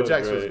 No, but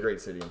Jacksonville's a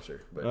great city, I'm sure.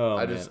 But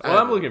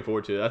I'm looking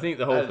forward to it. I think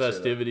the whole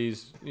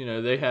festivities,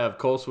 they have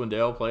Cole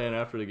Swindell playing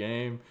after the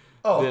game.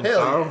 Oh, then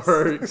hell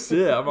fireworks.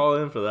 Yeah, I'm all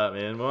in for that,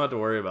 man. We don't have to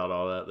worry about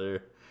all that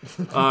there.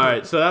 All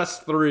right, so that's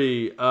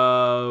 3.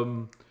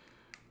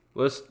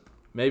 Let's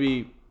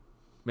maybe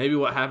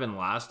what happened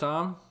last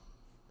time.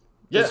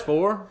 Yeah. Is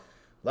 4.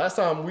 Last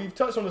time we've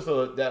touched on this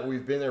that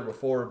we've been there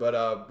before,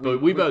 but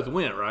we both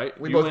went, right?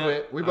 We both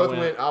went. We both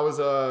went. I was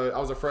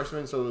a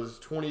freshman, so it was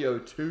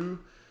 2002.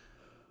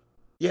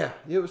 Yeah,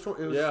 it was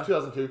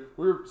 2002.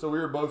 We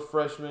were both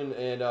freshmen,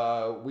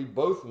 and we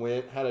both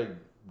went. Had a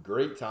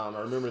great time.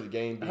 I remember the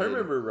game. I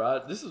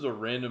remember this is a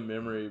random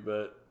memory,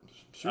 but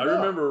I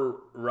remember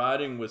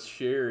riding with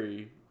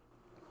Sherry.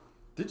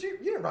 Did you?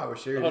 You didn't ride with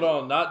Sherry. Hold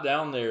on, not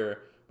down there,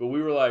 but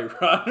we were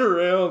like riding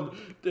around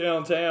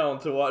downtown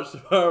to watch the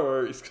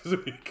fireworks because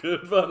we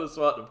couldn't find a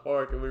spot to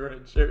park, and we were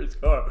in Sherry's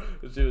car,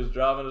 and she was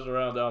driving us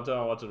around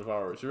downtown watching the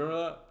fireworks. You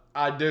remember that?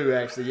 I do,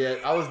 actually, yeah.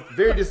 I was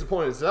very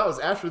disappointed. So that was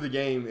after the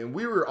game, and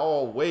we were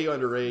all way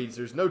underage.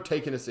 There's no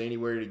taking us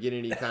anywhere to get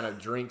any kind of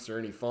drinks or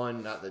any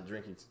fun. Not that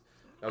drinking's...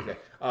 Okay.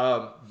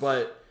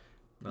 But,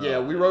 yeah,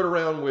 we rode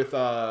around with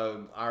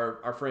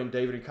our friend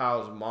David and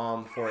Kyle's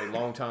mom for a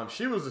long time.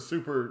 She was a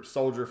super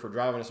soldier for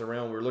driving us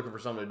around. We were looking for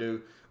something to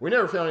do. We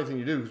never found anything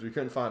to do because we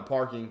couldn't find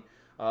parking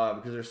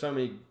because there's so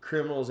many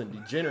criminals and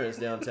degenerates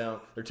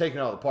downtown. They're taking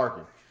all the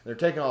parking. They're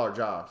taking all our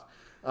jobs.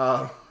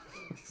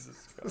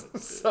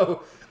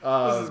 So...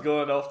 this is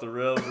going off the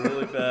rails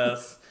really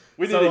fast.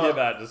 We need to get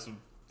back to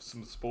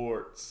some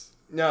sports.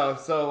 No,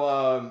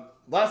 so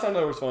last time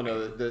that was fun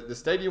though. The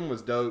stadium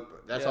was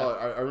dope. That's all.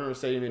 I remember the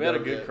stadium. We had a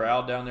good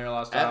crowd down there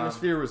last time.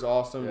 Atmosphere was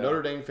awesome. Yeah.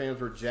 Notre Dame fans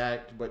were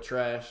jacked but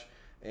trash,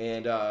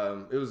 and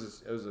it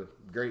was a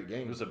great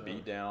game. It was a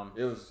beatdown.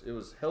 It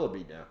was hella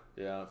beatdown.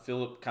 Yeah,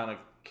 Philip kind of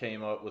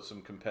came up with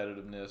some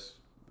competitiveness.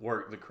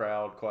 Worked the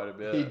crowd quite a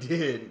bit. He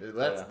did.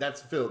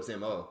 That's Philip's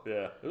MO.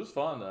 Yeah, it was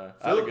fun though.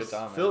 I had a good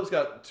time. Philip's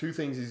got 2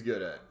 things he's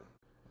good at: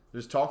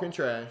 just talking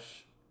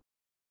trash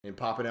and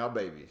popping out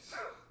babies.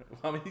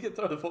 I mean, he can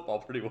throw the football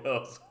pretty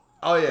well. So.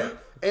 Oh yeah,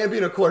 and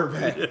being a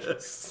quarterback. Yeah.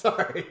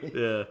 Sorry.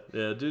 Yeah.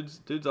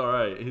 Dude's all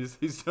right.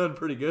 He's done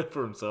pretty good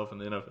for himself in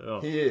the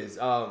NFL. He is.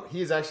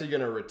 He is actually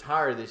going to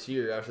retire this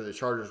year after the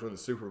Chargers win the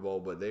Super Bowl,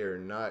 but they are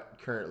not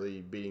currently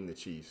beating the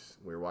Chiefs.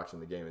 We're watching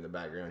the game in the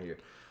background here.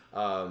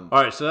 All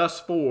right, so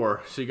that's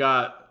 4. So you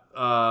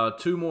got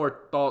 2 more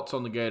thoughts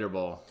on the Gator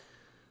Bowl.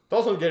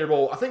 Thoughts on the Gator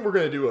Bowl. I think we're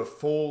going to do a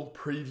full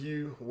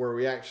preview where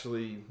we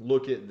actually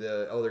look at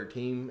the other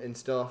team and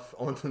stuff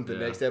on the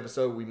next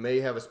episode. We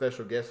may have a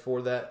special guest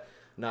for that,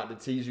 not to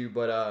tease you,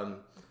 but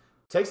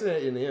Texas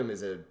A&M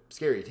is a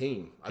scary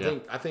team.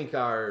 I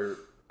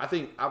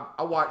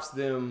watched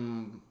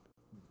them.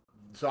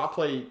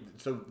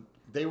 So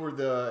they were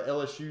the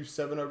LSU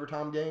 7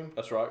 overtime game.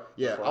 That's right.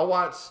 Yeah, that's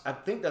right. I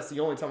think that's the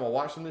only time I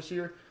watched them this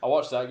year. I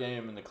watched that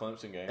game and the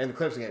Clemson game. And the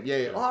Clemson game.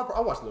 Yeah.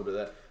 I watched a little bit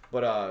of that.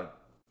 But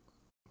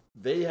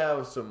they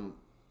have some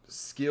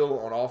skill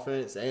on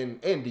offense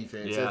and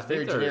defense. Yeah, it's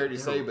very generic to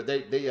say, but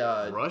they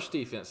rush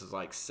defense is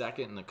like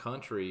 2nd in the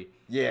country,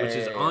 which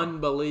is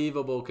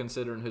unbelievable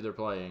considering who they're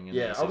playing.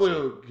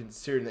 Unbelievable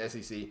considering the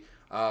SEC.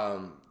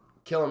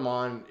 Kellen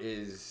Mond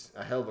is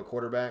a hell of a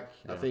quarterback.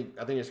 Yeah. I think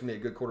it's gonna be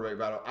a good quarterback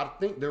battle. I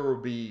think there will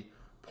be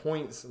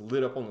points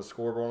lit up on the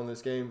scoreboard on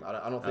this game.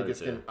 I don't think it's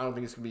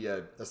gonna be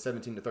a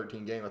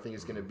 17-13 game. I think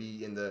it's gonna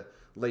be in the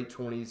late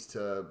 20s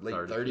to late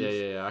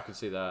 30s. Yeah, I can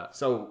see that.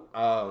 So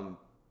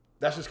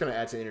that's just going to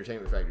add to the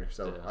entertainment factor.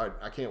 So Yeah.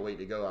 I can't wait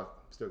to go. I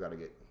still got to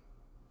get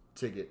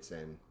tickets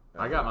and.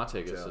 I got my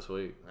tickets this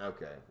week.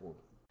 Okay. Well,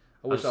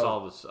 I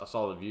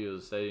saw the view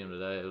of the stadium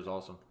today. It was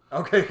awesome.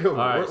 Okay, cool.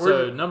 All right,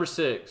 so number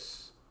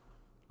 6.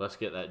 Let's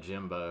get that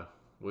Jimbo.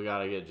 We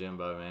got to get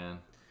Jimbo, man.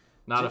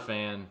 Not a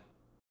fan.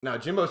 No,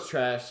 Jimbo's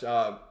trash.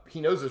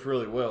 He knows this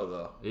really well,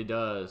 though. He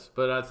does.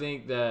 But I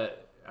think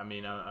that,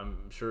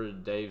 I'm sure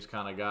Dave's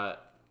kind of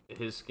got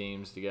his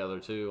schemes together,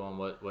 too, on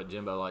what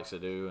Jimbo likes to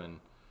do. And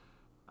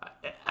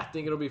I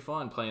think it'll be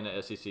fun playing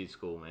at SEC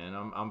school, man.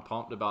 I'm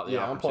pumped about the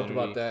opportunity. I'm pumped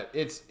about that.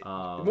 It's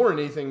more than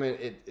anything, man,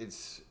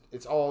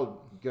 it's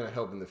all going to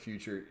help in the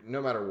future,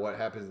 no matter what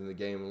happens in the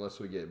game, unless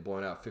we get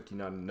blown out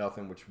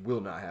 59-0, which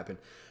will not happen.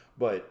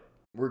 But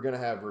we're going to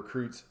have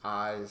recruits'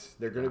 eyes.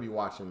 They're going to be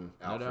watching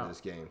out for this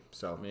game.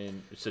 So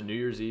it's a New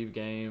Year's Eve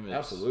game.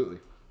 Absolutely.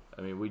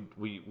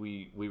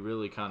 We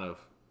really kind of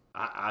 –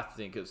 I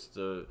think it's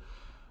the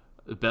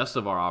best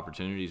of our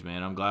opportunities,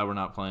 man. I'm glad we're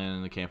not playing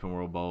in the Camping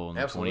World Bowl on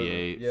the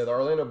 28th. Yeah, the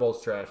Orlando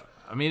Bowl's trash.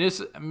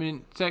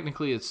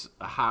 Technically it's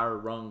a higher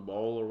rung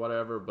bowl or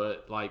whatever,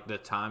 but like the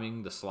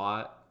timing, the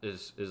slot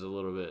is a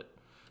little bit.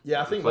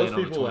 Yeah, I think most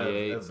people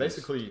have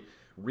basically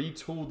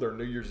retooled their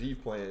New Year's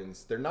Eve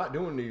plans. They're not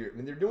doing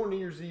they're doing New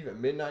Year's Eve at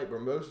midnight,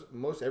 but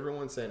most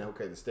everyone's saying,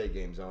 okay, the state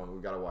game's on.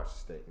 We got to watch the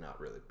state. Not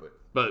really, but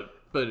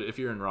if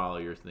you're in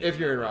Raleigh, you're thinking. If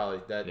you're in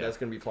Raleigh, that's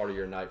going to be part of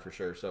your night for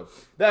sure. So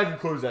that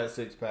concludes that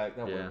 6-pack.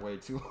 That went way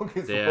too long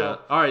as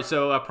well. All right,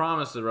 so I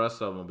promise the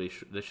rest of them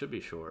they should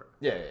be short.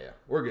 Yeah.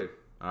 We're good.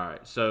 All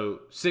right, so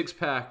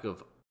 6-pack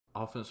of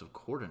offensive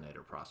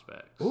coordinator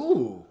prospects.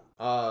 Ooh,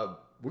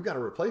 we got to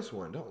replace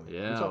one, don't we?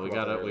 Yeah, we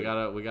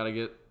gotta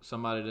get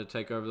somebody to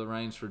take over the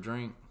reins for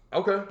Drink.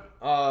 Okay.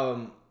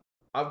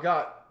 I've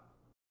got.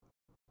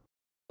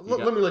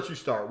 Let me let you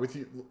start with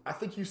you. I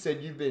think you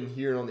said you've been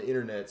hearing on the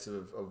internets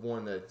of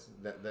one that's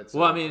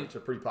it's a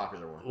pretty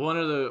popular one. One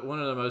of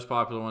the most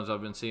popular ones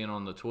I've been seeing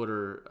on the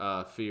Twitter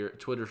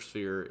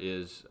sphere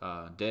is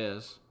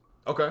Dez.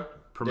 Okay.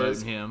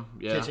 Promoting him.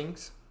 Yeah.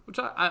 Kitchings. Which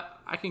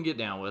I can get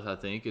down with, I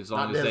think, as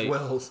long Not as Dez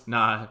Wells.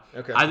 Nah.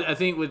 Okay. I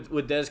think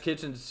with Des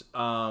Kitchens,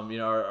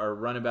 our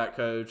running back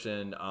coach,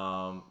 and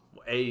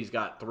he's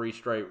got 3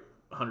 straight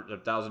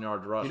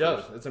 1,000-yard rushers. He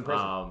does. It's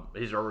impressive.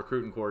 He's our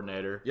recruiting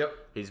coordinator. Yep.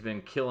 He's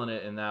been killing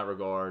it in that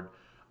regard.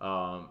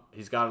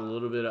 He's got a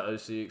little bit of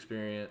OC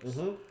experience.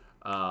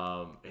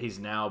 Mm-hmm. He's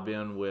now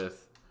been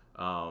with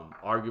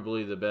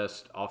arguably the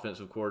best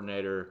offensive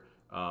coordinator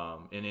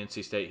in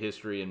NC State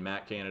history in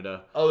Matt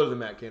Canada. Other than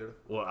Matt Canada.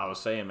 Well, I was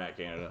saying Matt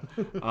Canada.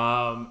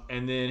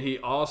 And then he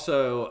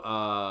also,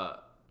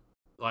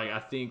 I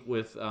think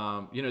with,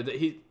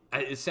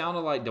 it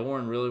sounded like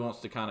Doran really wants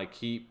to kind of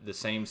keep the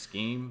same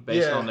scheme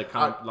based on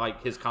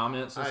his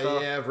comments and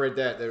stuff. Yeah, I've read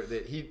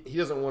that he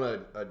doesn't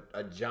want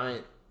a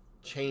giant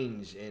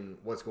change in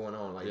what's going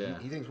on.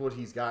 He thinks what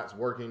he's got is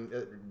working.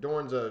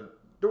 Doran's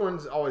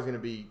always going to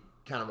be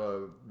kind of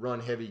a run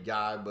heavy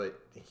guy, but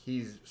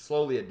he's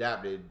slowly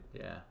adapted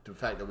to the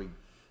fact that we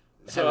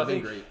I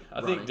think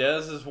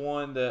Dez is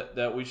one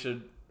that we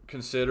should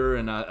consider,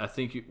 and I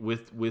think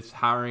with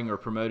hiring or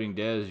promoting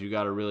Dez, you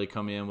got to really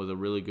come in with a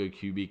really good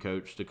QB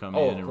coach to come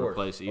in and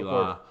replace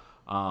Eli,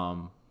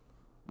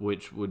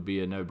 which would be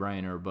a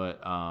no-brainer,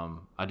 but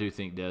I do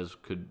think Dez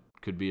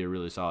could be a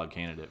really solid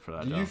candidate for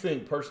that. Do you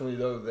think personally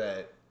though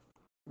that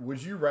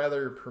would you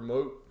rather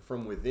promote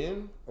from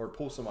within or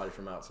pull somebody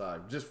from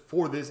outside just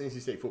for this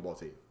NC State football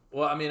team?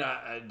 Well,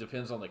 it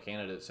depends on the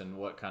candidates and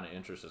what kind of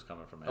interest is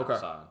coming from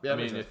outside. Yeah,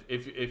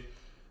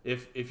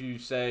 if you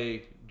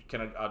say, you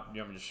want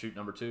me to shoot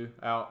number 2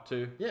 out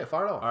too? Yeah,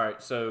 fire it off. All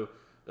right, so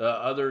the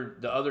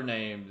other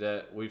name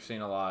that we've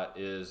seen a lot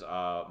is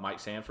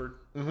Mike Sanford.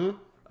 Mm-hmm.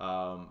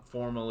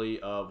 Formerly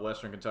of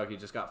Western Kentucky,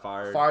 just got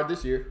fired. Fired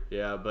this year.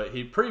 Yeah, but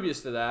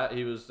previous to that,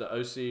 he was the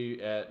OC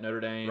at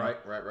Notre Dame. Right.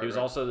 He was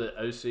also the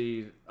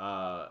OC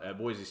at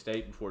Boise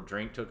State before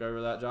Drink took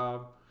over that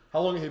job. How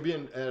long had he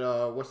been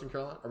at Western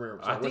Carolina?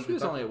 I think he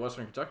was only at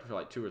Western Kentucky for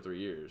like 2 or 3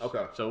 years.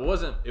 Okay. So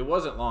it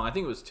wasn't long. I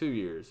think it was 2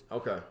 years.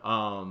 Okay.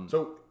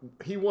 So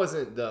he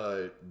wasn't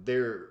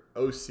their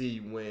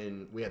OC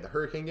when we had the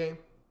Hurricane game?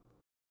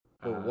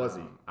 Or was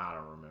he? I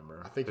don't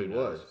remember. I think Who he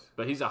knows? was.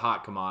 But he's a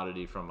hot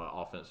commodity from an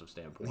offensive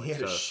standpoint. He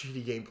had a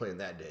shitty game plan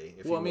that day.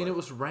 It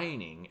was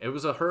raining. It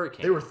was a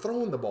hurricane. They were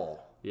throwing the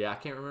ball. Yeah, I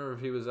can't remember if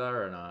he was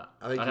there or not.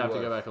 I'd have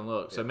to go back and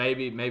look. So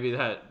maybe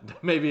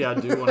I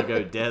do want to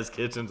go Des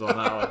Kitchens on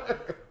that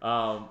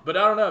one. But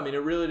I don't know. It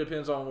really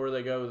depends on where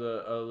they go with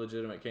a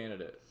legitimate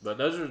candidate. But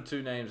those are the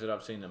 2 names that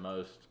I've seen the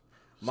most.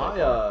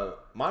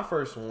 My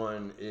first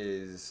one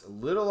is a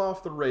little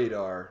off the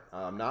radar,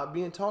 not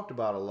being talked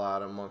about a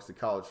lot amongst the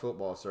college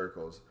football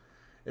circles.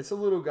 It's a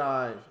little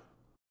guy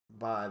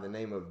by the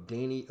name of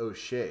Danny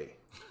O'Shea.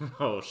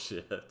 Oh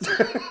shit!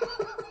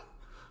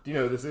 Do you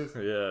know who this is?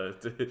 Yeah.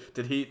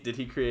 Did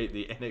he create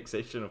the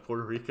annexation of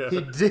Puerto Rico?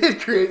 He did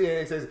create the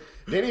annexation.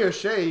 Danny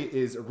O'Shea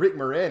is Rick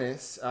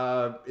Moranis.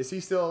 Is he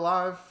still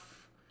alive?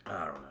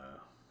 I don't know.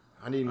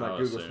 I need my Oh,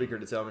 Google soon. speaker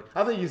to tell me.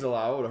 I think he's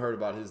alive. I would have heard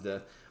about his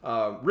death.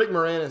 Rick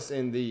Moranis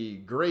in the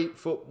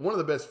one of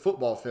the best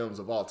football films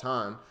of all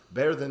time,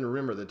 better than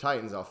Remember the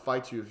Titans. I'll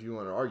fight you if you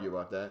want to argue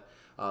about that.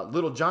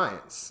 Little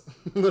Giants.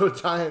 Little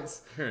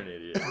Giants. You're an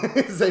idiot.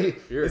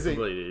 You're a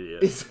complete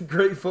idiot. It's a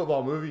great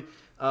football movie.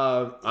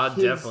 I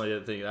definitely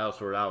didn't think that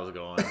was where I was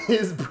going.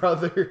 His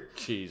brother.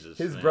 Jesus.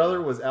 His man.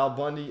 brother was Al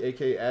Bundy,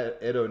 a.k.a.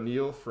 Ed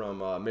O'Neill from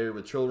Married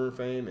with Children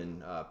fame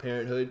and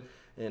Parenthood.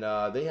 And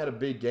they had a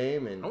big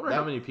game. And I wonder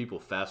how many people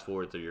fast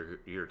forward through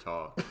your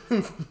talk.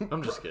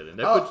 I'm just kidding.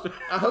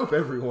 I hope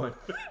everyone.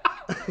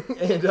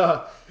 And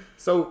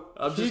so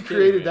I'm he just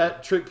created kidding, man.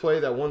 that trick play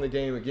that won the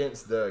game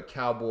against the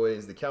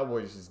Cowboys. The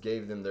Cowboys just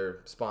gave them their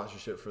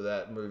sponsorship for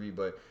that movie.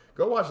 But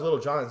go watch Little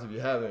Giants if you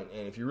haven't.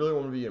 And if you really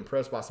want to be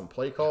impressed by some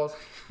play calls,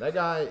 that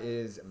guy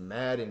is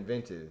mad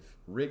inventive.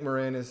 Rick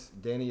Moranis,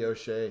 Danny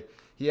O'Shea.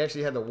 He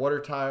actually had the water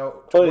tower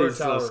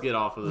let's get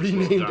off of this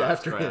renamed Giants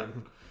after crap.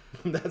 him.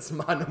 That's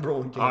my number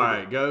one candidate. All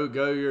right,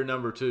 go your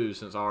number 2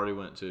 since I already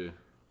went 2.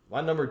 My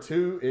number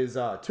 2 is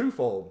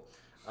twofold.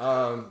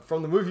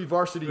 From the movie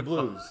Varsity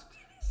Blues.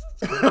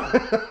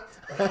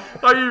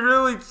 Are you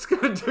really just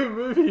gonna do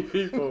movie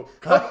people?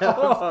 Come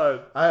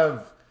on. I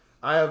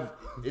have.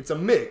 It's a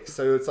mix,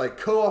 so it's like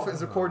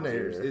co-offensive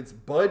coordinators. dear. It's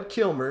Bud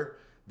Kilmer,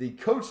 the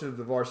coach of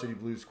the Varsity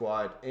Blues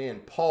squad,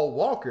 and Paul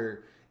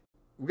Walker.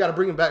 We got to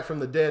bring him back from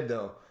the dead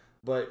though.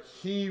 But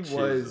he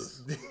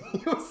was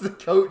the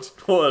coach.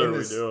 What are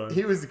we doing?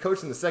 He was the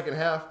coach in the second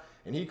half,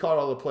 and he called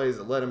all the plays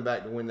that led him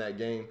back to win that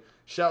game.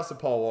 Shouts to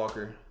Paul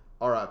Walker.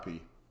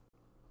 R.I.P.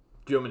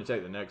 Do you want me to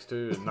take the next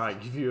 2 and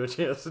not give you a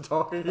chance to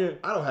talk again?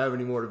 I don't have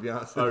any more, to be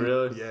honest with Oh, you.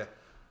 really? Yeah.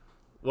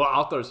 Well,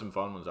 I'll throw some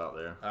fun ones out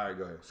there. All right,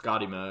 go ahead.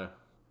 Scotty Moe.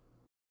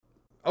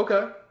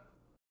 Okay.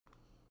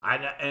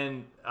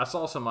 And I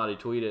saw somebody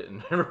tweet it,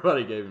 and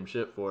everybody gave him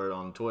shit for it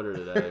on Twitter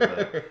today.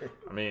 But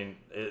I mean,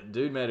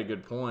 dude made a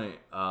good point.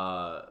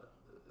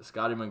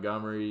 Scotty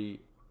Montgomery,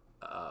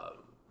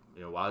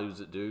 while he was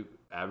at Duke,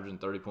 averaging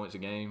 30 points a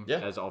game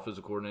as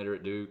offensive coordinator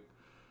at Duke.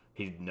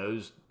 He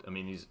knows. I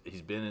mean,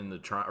 he's been in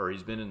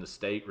the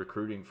state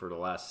recruiting for the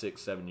last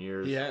 6-7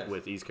 years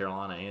with East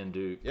Carolina and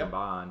Duke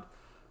combined.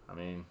 I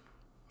mean,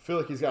 I feel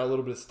like he's got a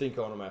little bit of stink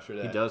on him after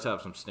that. he does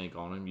have some stink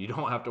on him. You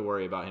don't have to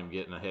worry about him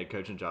getting a head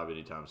coaching job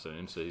anytime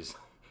soon. So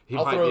he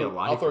I'll might be a lifer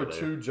I'll throw there.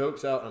 2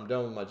 jokes out, and I'm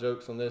done with my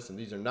jokes on this. And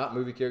these are not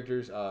movie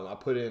characters.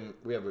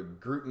 We have a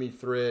Group Me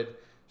thread.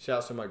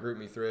 Shouts to my Group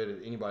Me thread.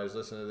 If anybody's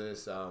listening to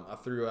this, I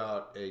threw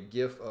out a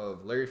GIF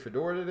of Larry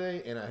Fedora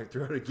today, and I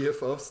threw out a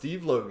GIF of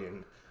Steve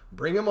Logan.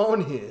 Bring him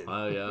on in.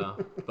 Oh yeah,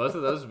 both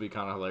of those would be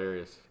kind of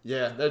hilarious.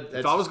 Yeah, that's,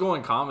 If I was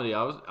going comedy,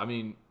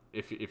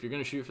 if you're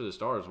gonna shoot for the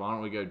stars, why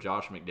don't we go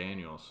Josh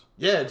McDaniels?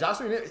 Yeah, Josh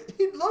McDaniels,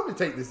 he'd love to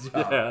take this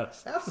job.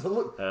 Yes.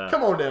 Absolutely. Yeah.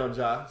 Come on down,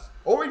 Josh.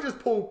 Or we just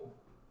pull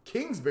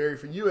Kingsbury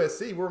for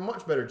USC. We're a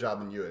much better job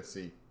than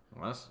USC.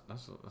 Well,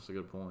 that's a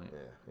good point. Yeah,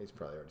 he's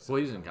probably already.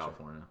 Well, he's in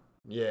California.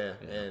 Yeah,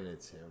 and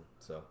it's him.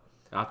 So,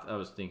 I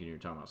was thinking you were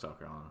talking about South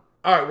Carolina.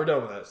 all right, we're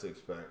done with that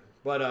 6-pack.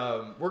 But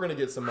we're gonna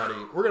get somebody.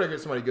 We're gonna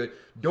get somebody good.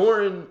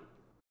 Doran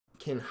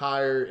can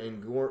hire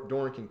and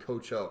Doran can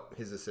coach up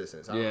his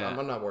assistants.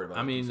 I'm not worried about.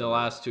 I mean, the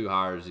last 2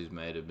 hires he's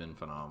made have been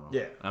phenomenal.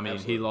 Yeah, I mean,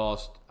 absolutely. he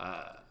lost.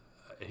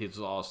 He's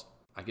lost.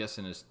 I guess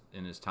in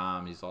his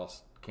time, he's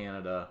lost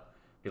Canada.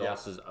 He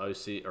lost his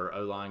OC or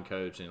O-line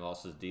coach, and he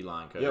lost his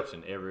D-line coach,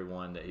 and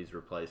everyone that he's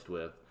replaced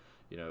with,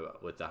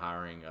 with the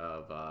hiring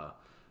of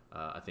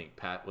I think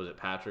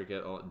Patrick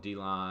at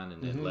D-line,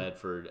 and then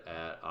Ledford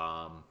at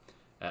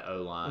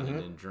O-line, and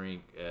then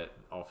Drink at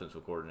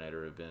offensive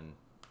coordinator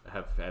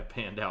have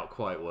panned out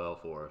quite well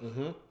for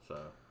us.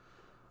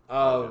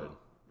 So,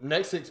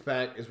 next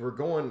 6-pack is we're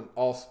going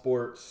all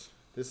sports.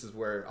 This is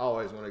where I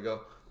always want to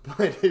go,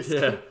 but it's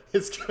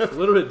gonna a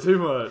little bit too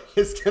much.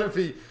 It's gonna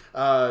be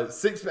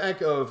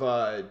 6-pack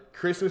of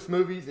Christmas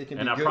movies. It can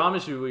And be I good.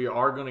 promise you, we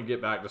are going to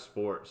get back to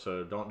sports,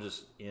 so don't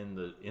just end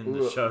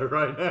the show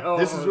right now.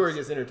 This is where it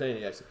gets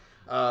entertaining, actually.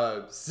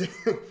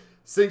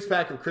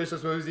 6-pack of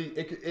Christmas movies.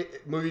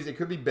 Movies. It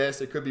could be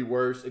best. It could be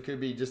worst. It could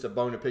be just a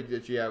bone to pick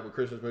that you have with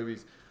Christmas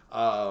movies.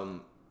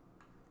 I'll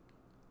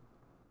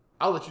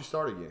let you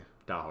start again.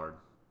 Die Hard.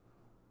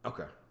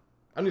 Okay.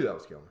 I knew that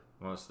was coming.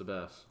 Well, it's the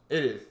best.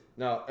 It is.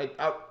 No,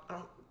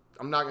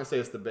 I'm not gonna say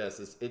it's the best.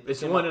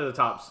 It's one of the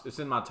tops. It's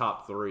in my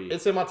top 3.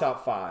 It's in my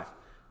top 5.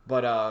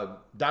 But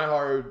Die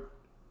Hard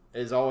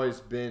has always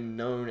been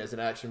known as an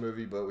action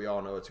movie, but we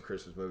all know it's a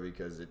Christmas movie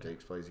because it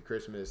takes place at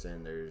Christmas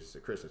and there's a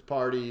Christmas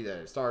party that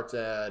it starts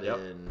at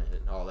and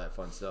all that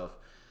fun stuff.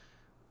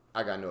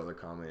 I got no other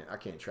comment. I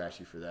can't trash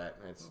you for that.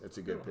 It's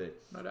a good pick.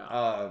 No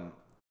doubt.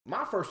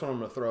 My first one I'm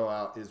going to throw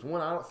out is one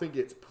I don't think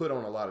it's put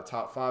on a lot of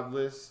top 5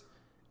 lists.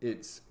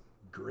 It's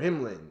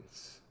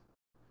Gremlins.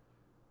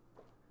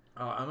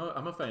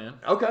 I'm a fan.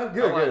 Okay,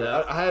 good, I like good.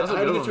 that. I had That's a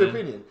to good get one, your man.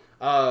 opinion.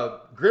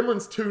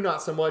 Gremlins 2,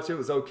 not so much. It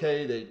was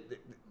okay.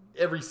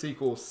 Every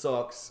sequel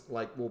sucks,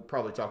 like we'll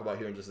probably talk about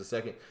here in just a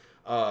second.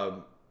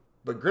 But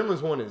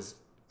Gremlins 1 is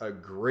a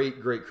great,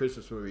 great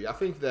Christmas movie. I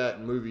think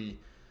that movie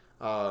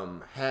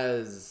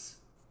has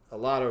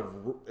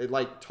it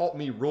like taught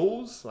me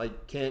rules,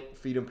 like can't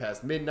feed them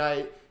past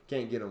midnight,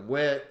 can't get them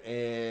wet,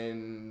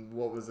 and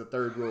what was the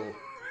third rule?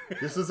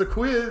 This is a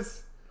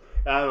quiz.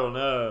 I don't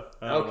know.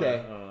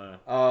 Okay. I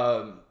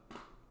don't know.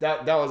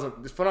 That was a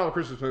phenomenal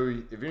Christmas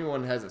movie. If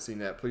anyone hasn't seen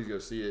that, please go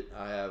see it.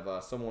 I have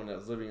someone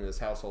that's living in this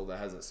household that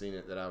hasn't seen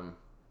it that I'm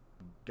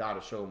got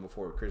to show them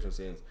before Christmas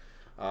ends.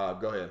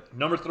 Go ahead.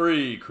 Number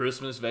 3,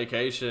 Christmas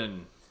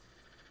Vacation.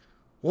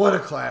 What a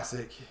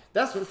classic!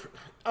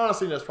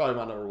 Honestly, that's probably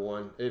my number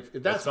one. If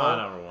that's my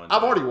number one.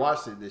 I've already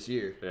watched it this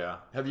year. Yeah.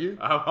 Have you?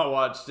 I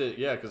watched it.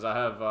 Yeah, because I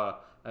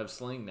have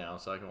Sling now,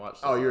 so I can watch.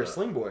 Oh, you're a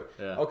Sling boy.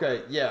 Yeah.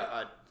 Okay.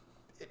 Yeah.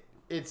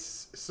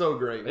 It's so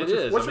great. It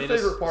is. What's your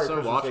favorite part so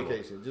of Christmas watchable.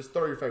 Vacation? Just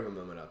throw your favorite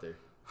moment out there.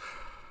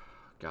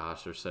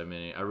 Gosh, there's so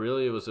many. I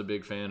really was a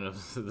big fan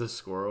of the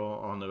squirrel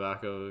on the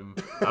back of him.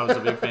 I was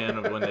a big fan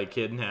of when they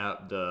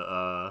kidnapped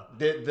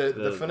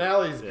The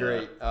finale is yeah.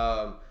 great.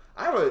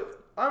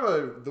 I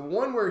have the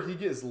one where he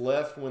gets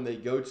left when they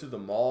go to the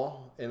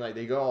mall and like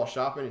they go all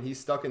shopping and he's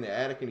stuck in the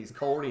attic and he's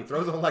cold and he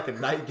throws on like a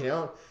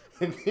nightgown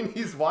and then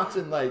he's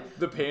watching like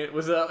the pan.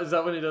 Is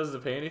that when he does the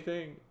panty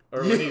thing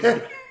or yeah. when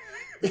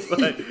he's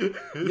like,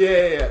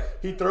 yeah.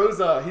 He throws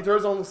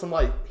on some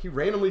like he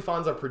randomly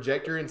finds a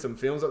projector and some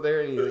films up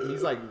there and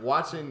he's like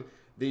watching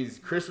these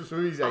Christmas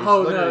movies. That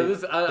oh no,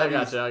 I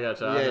got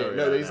you. Yeah,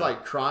 no, he's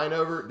like crying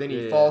over. Then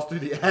he falls through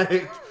the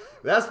attic.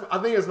 I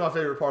think that's my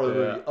favorite part of the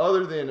movie.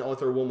 Other than, I'll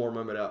throw one more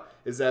moment out,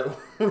 is that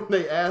when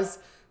they ask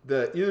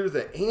either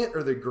the aunt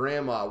or the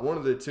grandma, one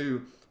of the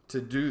two, to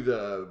do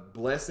the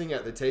blessing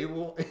at the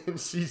table, and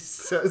she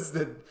says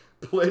the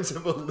Pledge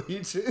of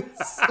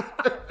Allegiance.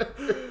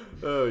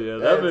 Oh yeah,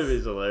 that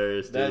movie's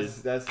hilarious, dude.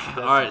 That's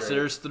all right. great. So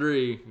there's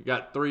 3. You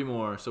got 3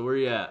 more. So where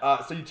you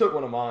at? So you took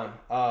one of mine.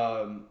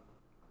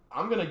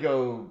 I'm gonna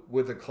go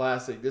with a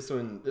classic. This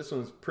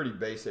one's pretty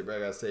basic, but I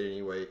gotta say it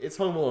anyway. It's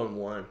Home Alone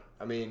 1.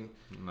 I mean,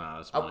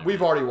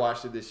 we've already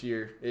watched it this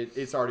year.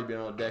 It's already been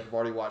on deck. I've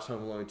already watched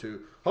Home Alone 2.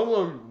 Home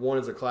Alone 1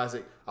 is a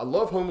classic. I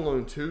love Home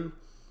Alone 2.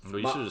 Well,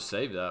 you should have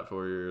saved that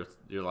for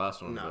your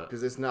last one. No,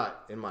 because it's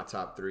not in my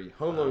top 3.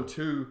 Home Alone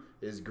 2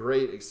 is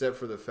great, except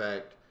for the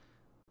fact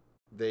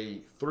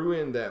they threw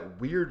in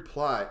that weird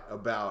plot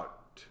about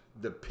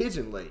the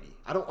pigeon lady.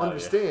 I don't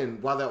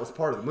understand why that was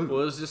part of the movie.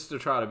 Well, it was just to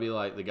try to be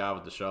like the guy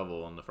with the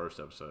shovel on the first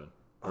episode.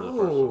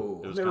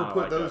 Oh, I've never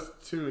put those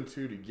 2 and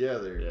 2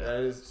 together.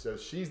 Yeah. So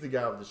she's the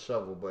guy with the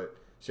shovel, but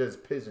she has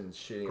pigeons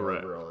shitting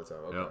over her all the time.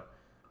 Okay. Yep.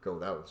 Cool.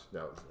 That was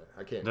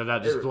I can't. Did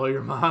that just blow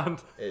your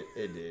mind? It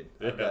did.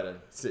 I gotta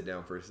sit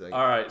down for a second.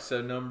 All right, so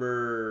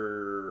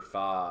number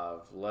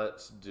 5.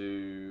 Let's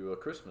do A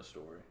Christmas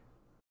Story.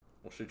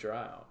 We'll shoot your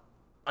eye out.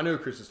 I knew A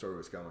Christmas Story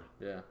was coming.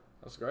 Yeah,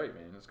 that's great,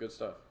 man. That's good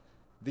stuff.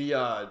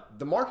 The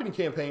marketing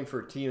campaign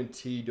for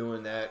TNT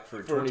doing that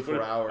for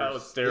 24 hours. That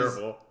was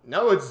terrible.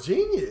 No, it's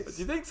genius.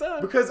 Do you think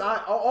so? Because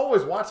I'll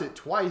always watch it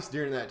twice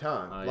during that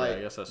time. I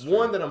guess that's true.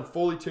 One that I'm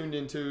fully tuned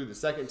into. The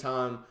second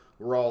time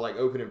we're all like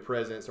opening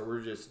presents or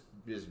we're just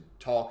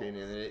talking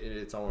and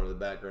it's on in the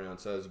background.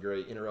 So it's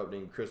great.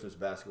 Interrupting Christmas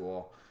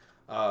basketball.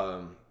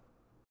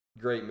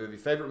 Great movie.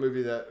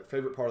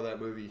 Favorite part of that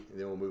movie, and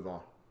then we'll move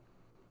on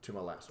to my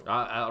last one.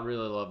 I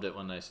really loved it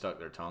when they stuck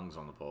their tongues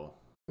on the pole.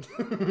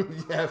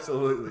 Yeah,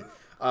 absolutely.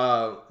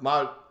 I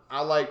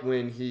like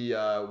when he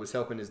was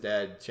helping his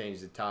dad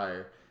change the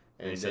tire,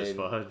 and he says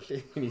fudge.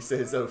 And he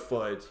says, "Oh,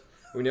 fudge."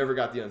 We never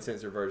got the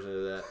uncensored version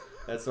of that.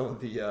 That's on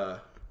the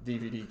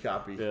DVD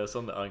copy. Yeah, it's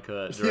on the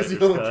uncut. Director's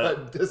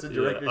cut. That's a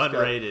director's cut.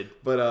 Unrated.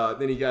 But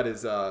then he got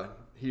his.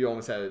 He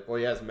almost had it. Well,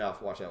 he has his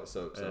mouth washed out with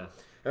soap. So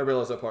everybody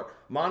loves that part.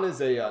 Mine is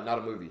not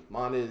a movie.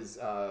 Mine is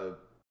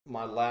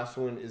my last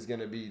one is going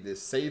to be the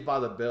Saved by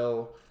the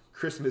Bell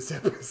Christmas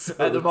episode.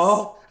 At the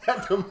mall?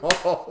 At the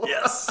mall.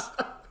 Yes.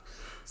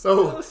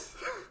 So,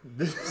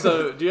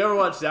 so do you ever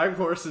watch Zach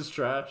Morris's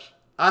Trash?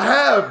 I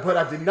have, but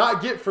I did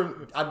not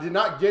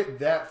get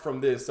that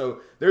from this.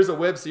 So there's a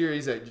web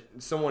series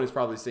that someone has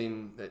probably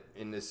seen that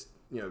in this,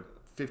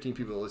 15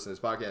 people that listen to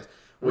this podcast.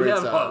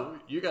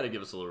 You got to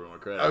give us a little more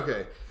credit.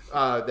 Okay.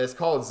 That's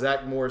called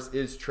Zach Morris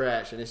is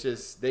Trash, and it's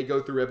just they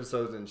go through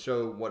episodes and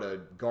show what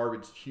a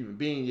garbage human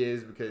being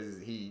is because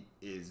he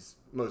is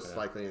most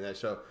likely in that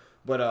show.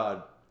 But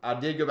I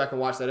did go back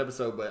and watch that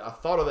episode, but I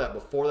thought of that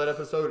before that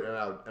episode, and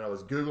I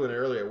was Googling it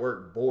earlier at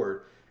work,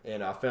 bored,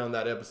 and I found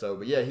that episode.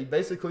 But yeah, he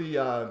basically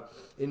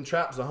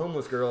entraps a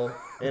homeless girl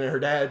and her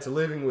dad to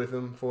living with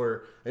him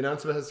for an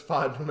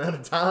unspecified amount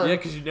of time. Yeah,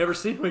 because you never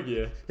see him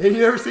again. And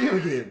you never see him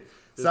again.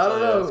 So I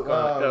don't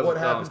know what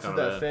happens to that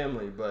bad.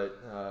 family,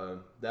 but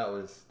that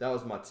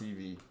was my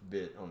TV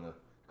bit on the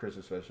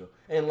Christmas special.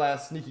 And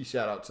last sneaky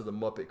shout out to the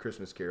Muppet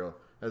Christmas Carol.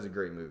 That was a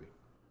great movie.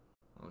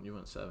 Well, you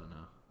went 7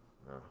 now.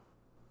 Oh,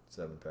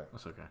 7-pack.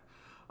 That's okay.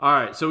 All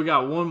right, so we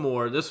got one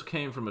more. This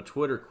came from a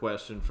Twitter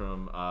question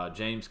from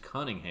James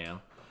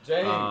Cunningham.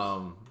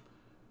 James.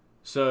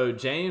 So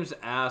James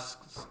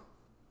asks,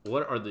 who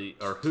are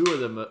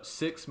the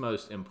 6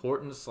 most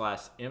important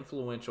 /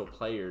 influential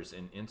players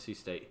in NC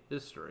State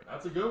history?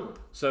 That's a good one.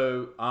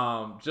 So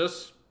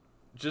just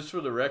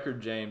for the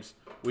record, James,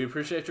 we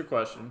appreciate your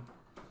question.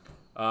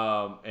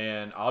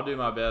 And I'll do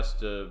my best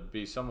to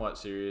be somewhat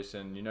serious.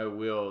 And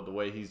Will, the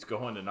way he's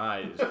going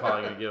tonight, is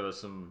probably going to give us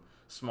some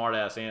smart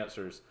ass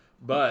answers.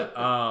 But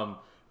I'm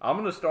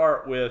going to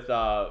start with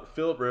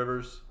Phillip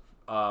Rivers.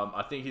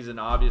 I think he's an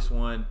obvious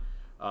one.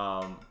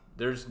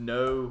 There's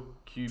no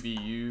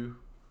QBU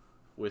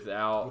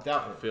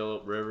without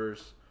Phillip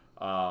Rivers.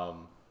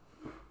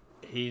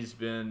 He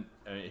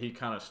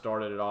kind of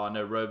started it all. I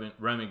know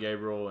Roman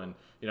Gabriel, and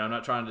I'm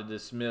not trying to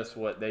dismiss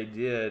what they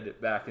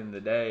did back in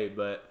the day,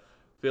 but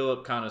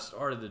Phillip kind of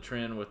started the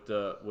trend with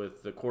the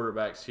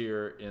quarterbacks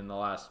here in the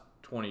last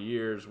 20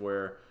 years,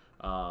 where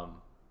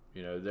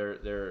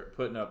they're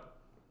putting up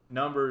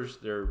numbers,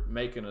 they're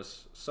making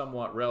us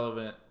somewhat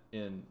relevant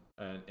in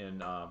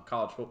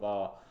college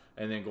football,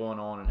 and then going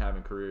on and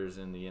having careers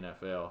in the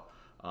NFL.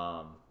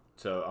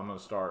 So I'm going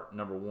to start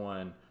number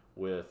one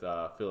with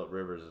Phillip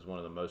Rivers as one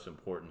of the most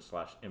important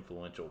 /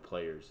 influential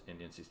players in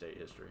NC State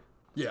history.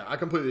 Yeah, I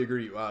completely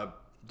agree.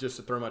 Just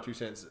to throw my 2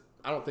 cents,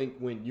 I don't think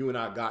when you and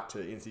I got to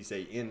NC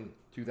State in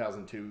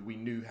 2002, we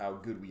knew how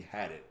good we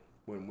had it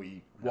when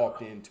we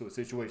walked into a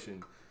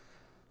situation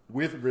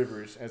with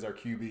Rivers as our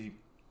QB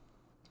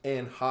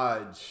and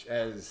Hodge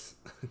as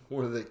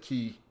one of the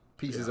key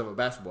pieces of a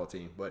basketball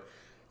team. But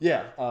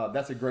yeah,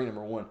 that's a great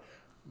number one.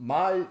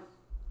 My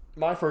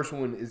first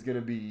one is going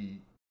to be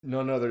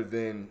none other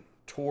than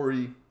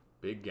Torrey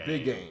Big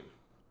Game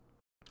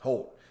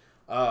Holt.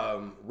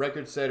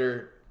 Record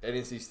setter at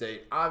NC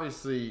State.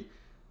 Obviously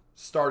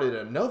started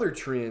another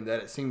trend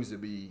that it seems to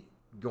be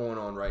going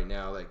on right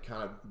now, that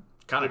kind of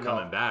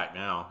coming back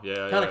now.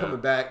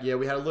 Coming back. Yeah,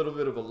 we had a little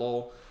bit of a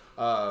lull.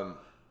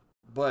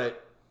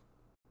 But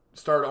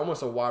started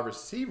almost a wide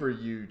receiver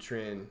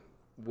trend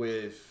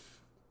with,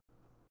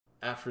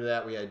 after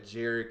that we had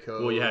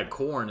Jericho. Well, you had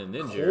Corn and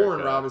then Jericho.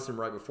 Corn Robinson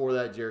right before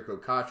that, Jericho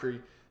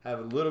Cotchery. Have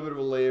a little bit of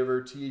a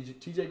layover.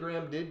 TJ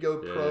Graham did go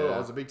pro. Yeah. I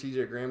was a big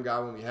TJ Graham guy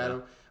when we had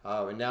him.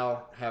 And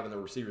now having the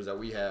receivers that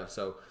we have.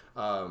 So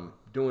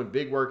doing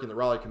big work in the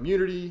Raleigh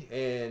community,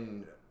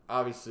 and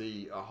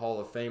obviously a Hall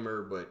of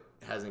Famer, but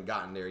hasn't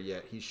gotten there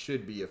yet. He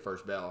should be a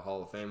first ballot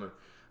Hall of Famer.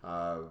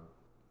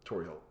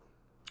 Torrey Holt.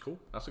 Cool.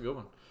 That's a good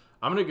one.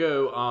 I'm going to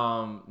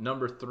go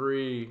number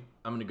 3.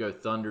 I'm going to go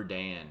Thunder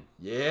Dan.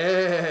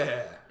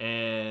 Yeah.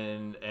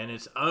 And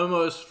it's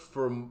almost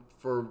for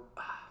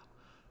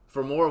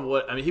more of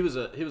what, I mean, he was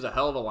a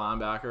hell of a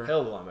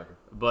linebacker.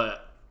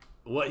 But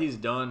what he's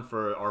done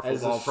for our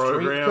football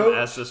program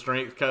as the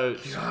strength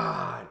coach,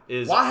 God,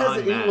 is why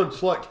hasn't unmatched. anyone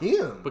plucked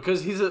him?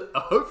 Because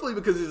hopefully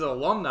because he's an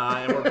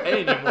alumni and we're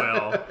paying him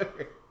well.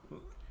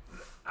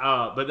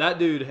 But that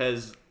dude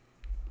has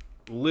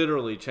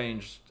literally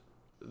changed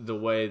the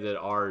way that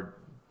our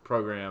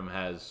program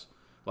has,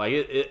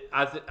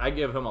 I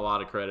give him a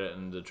lot of credit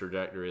in the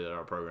trajectory that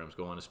our program's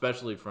going,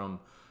 especially from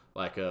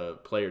like a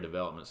player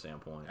development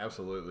standpoint.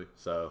 Absolutely.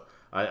 So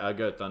I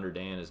go Thunder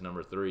Dan as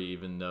number 3,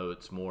 even though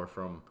it's more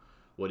from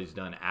what he's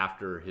done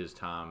after his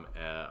time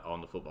on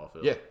the football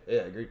field. Yeah,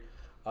 agreed.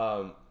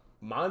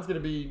 Mine's going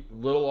to be a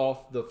little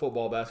off the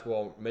football,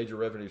 basketball, major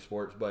revenue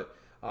sports, but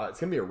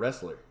it's going to be a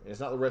wrestler. And it's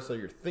not the wrestler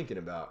you're thinking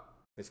about.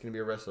 It's going to be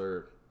a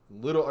wrestler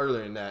a little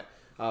earlier than that,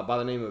 by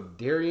the name of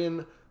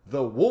Darian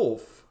the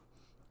Wolf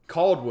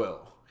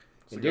Caldwell.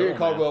 And Darian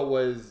Caldwell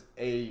was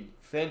a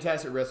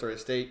fantastic wrestler at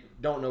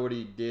State. Don't know what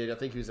he did. I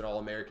think he was an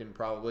All-American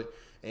probably.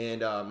 And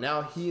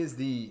now he is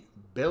the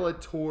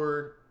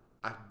Bellator,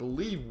 I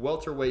believe,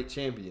 welterweight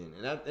champion.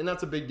 And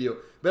that's a big deal.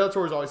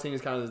 Bellator is always seen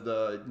as kind of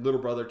the little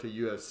brother to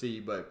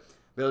UFC, but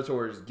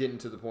Bellator is getting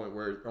to the point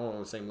where they're on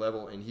the same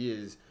level, and he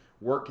has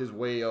worked his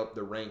way up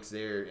the ranks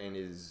there and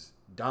is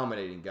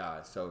dominating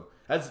guys. So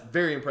that's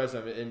very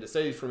impressive. And to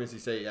say he's from NC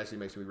State actually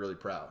makes me really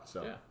proud.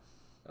 So yeah,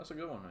 that's a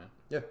good one, man.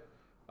 Yeah.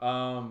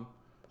 I'm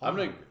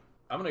gonna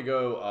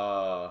go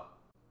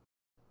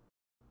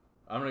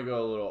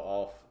a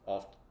little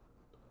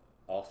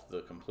off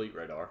the complete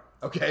radar.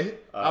 Okay.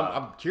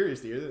 I'm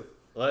curious to hear this.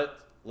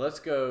 Let's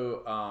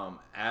go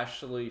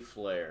Ashley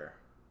Flair.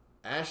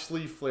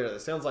 Ashley Flair.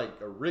 That sounds like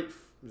a Ric.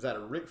 Is that a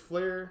Ric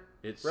Flair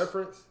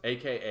reference?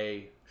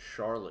 AKA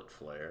Charlotte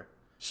Flair.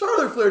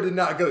 Charlotte Flair did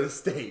not go to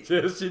State.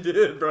 Yes, she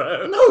did,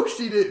 bro. No,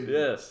 she didn't.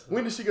 Yes.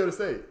 When did she go to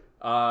State?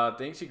 I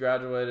think she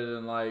graduated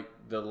in like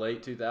the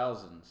late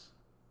 2000s.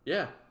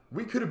 Yeah.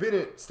 We could have been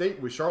at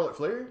State with Charlotte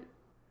Flair.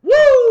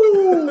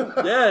 Woo!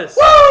 Yes.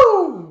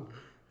 Woo!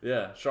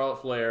 Yeah,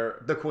 Charlotte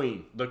Flair, the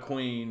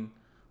queen,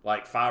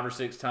 like 5 or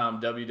 6 time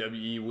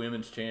WWE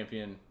Women's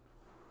Champion.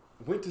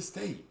 Went to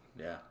State.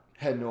 Yeah.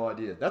 Had no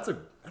idea. That's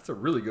a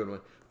really good one.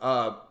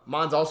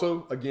 Mine's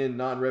also, again,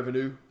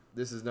 non-revenue.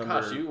 This is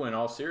number... Gosh, you went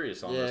all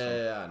serious on this one.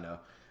 Yeah, I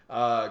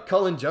know.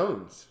 Cullen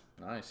Jones.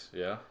 Nice.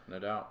 Yeah, no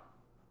doubt.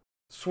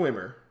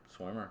 Swimmer.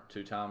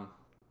 2-time.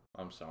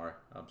 I'm sorry.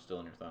 I'm still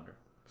in your thunder.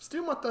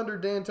 Still my thunder,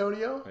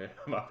 D'Antonio. Yeah,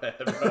 my bad,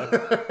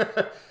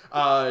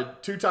 bro.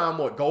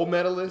 2-time, gold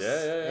medalist?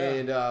 Yeah.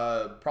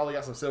 And probably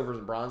got some silvers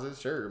and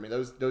bronzes. Sure. I mean,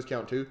 those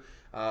count too.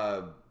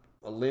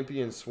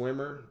 Olympian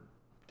swimmer.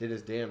 Did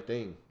his damn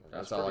thing.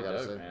 That's all I got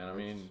to say. Man. I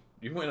mean,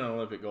 you win an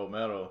Olympic gold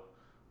medal.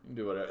 You can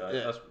do whatever.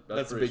 Yeah,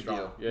 that's a pretty big strong.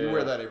 deal. Yeah, you wear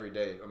yeah. that every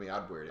day. I mean,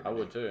 I'd wear it every I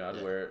would day. too. I'd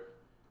Yeah. wear it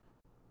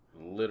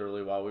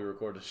literally while we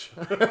record the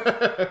show.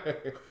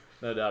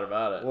 No doubt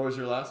about it. What was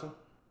your last one?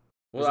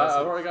 Well, Was that I've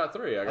six? already got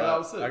 3. that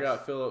was 6. I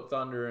got Philip,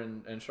 Thunder,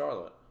 and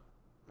Charlotte.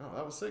 Oh,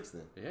 that was 6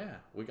 then. Yeah,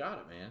 we got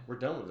it, man. We're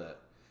done with that.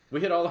 We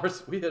hit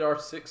our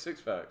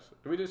 6 packs.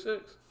 Did we do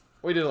 6?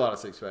 We did a lot of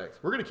 6-packs.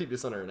 We're going to keep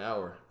this under an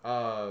hour.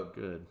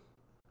 Good.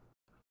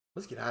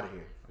 Let's get out of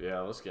here.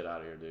 Yeah, let's get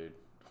out of here, dude.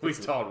 We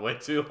talked way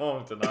too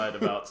long tonight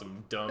about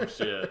some dumb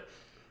shit.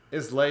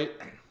 It's late.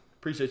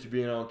 Appreciate you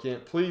being on,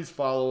 Kent. Please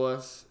follow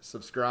us.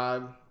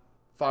 Subscribe.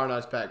 Fire and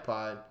Ice Pack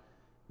Pod.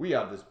 We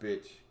out this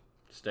bitch.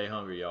 Stay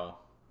hungry, y'all.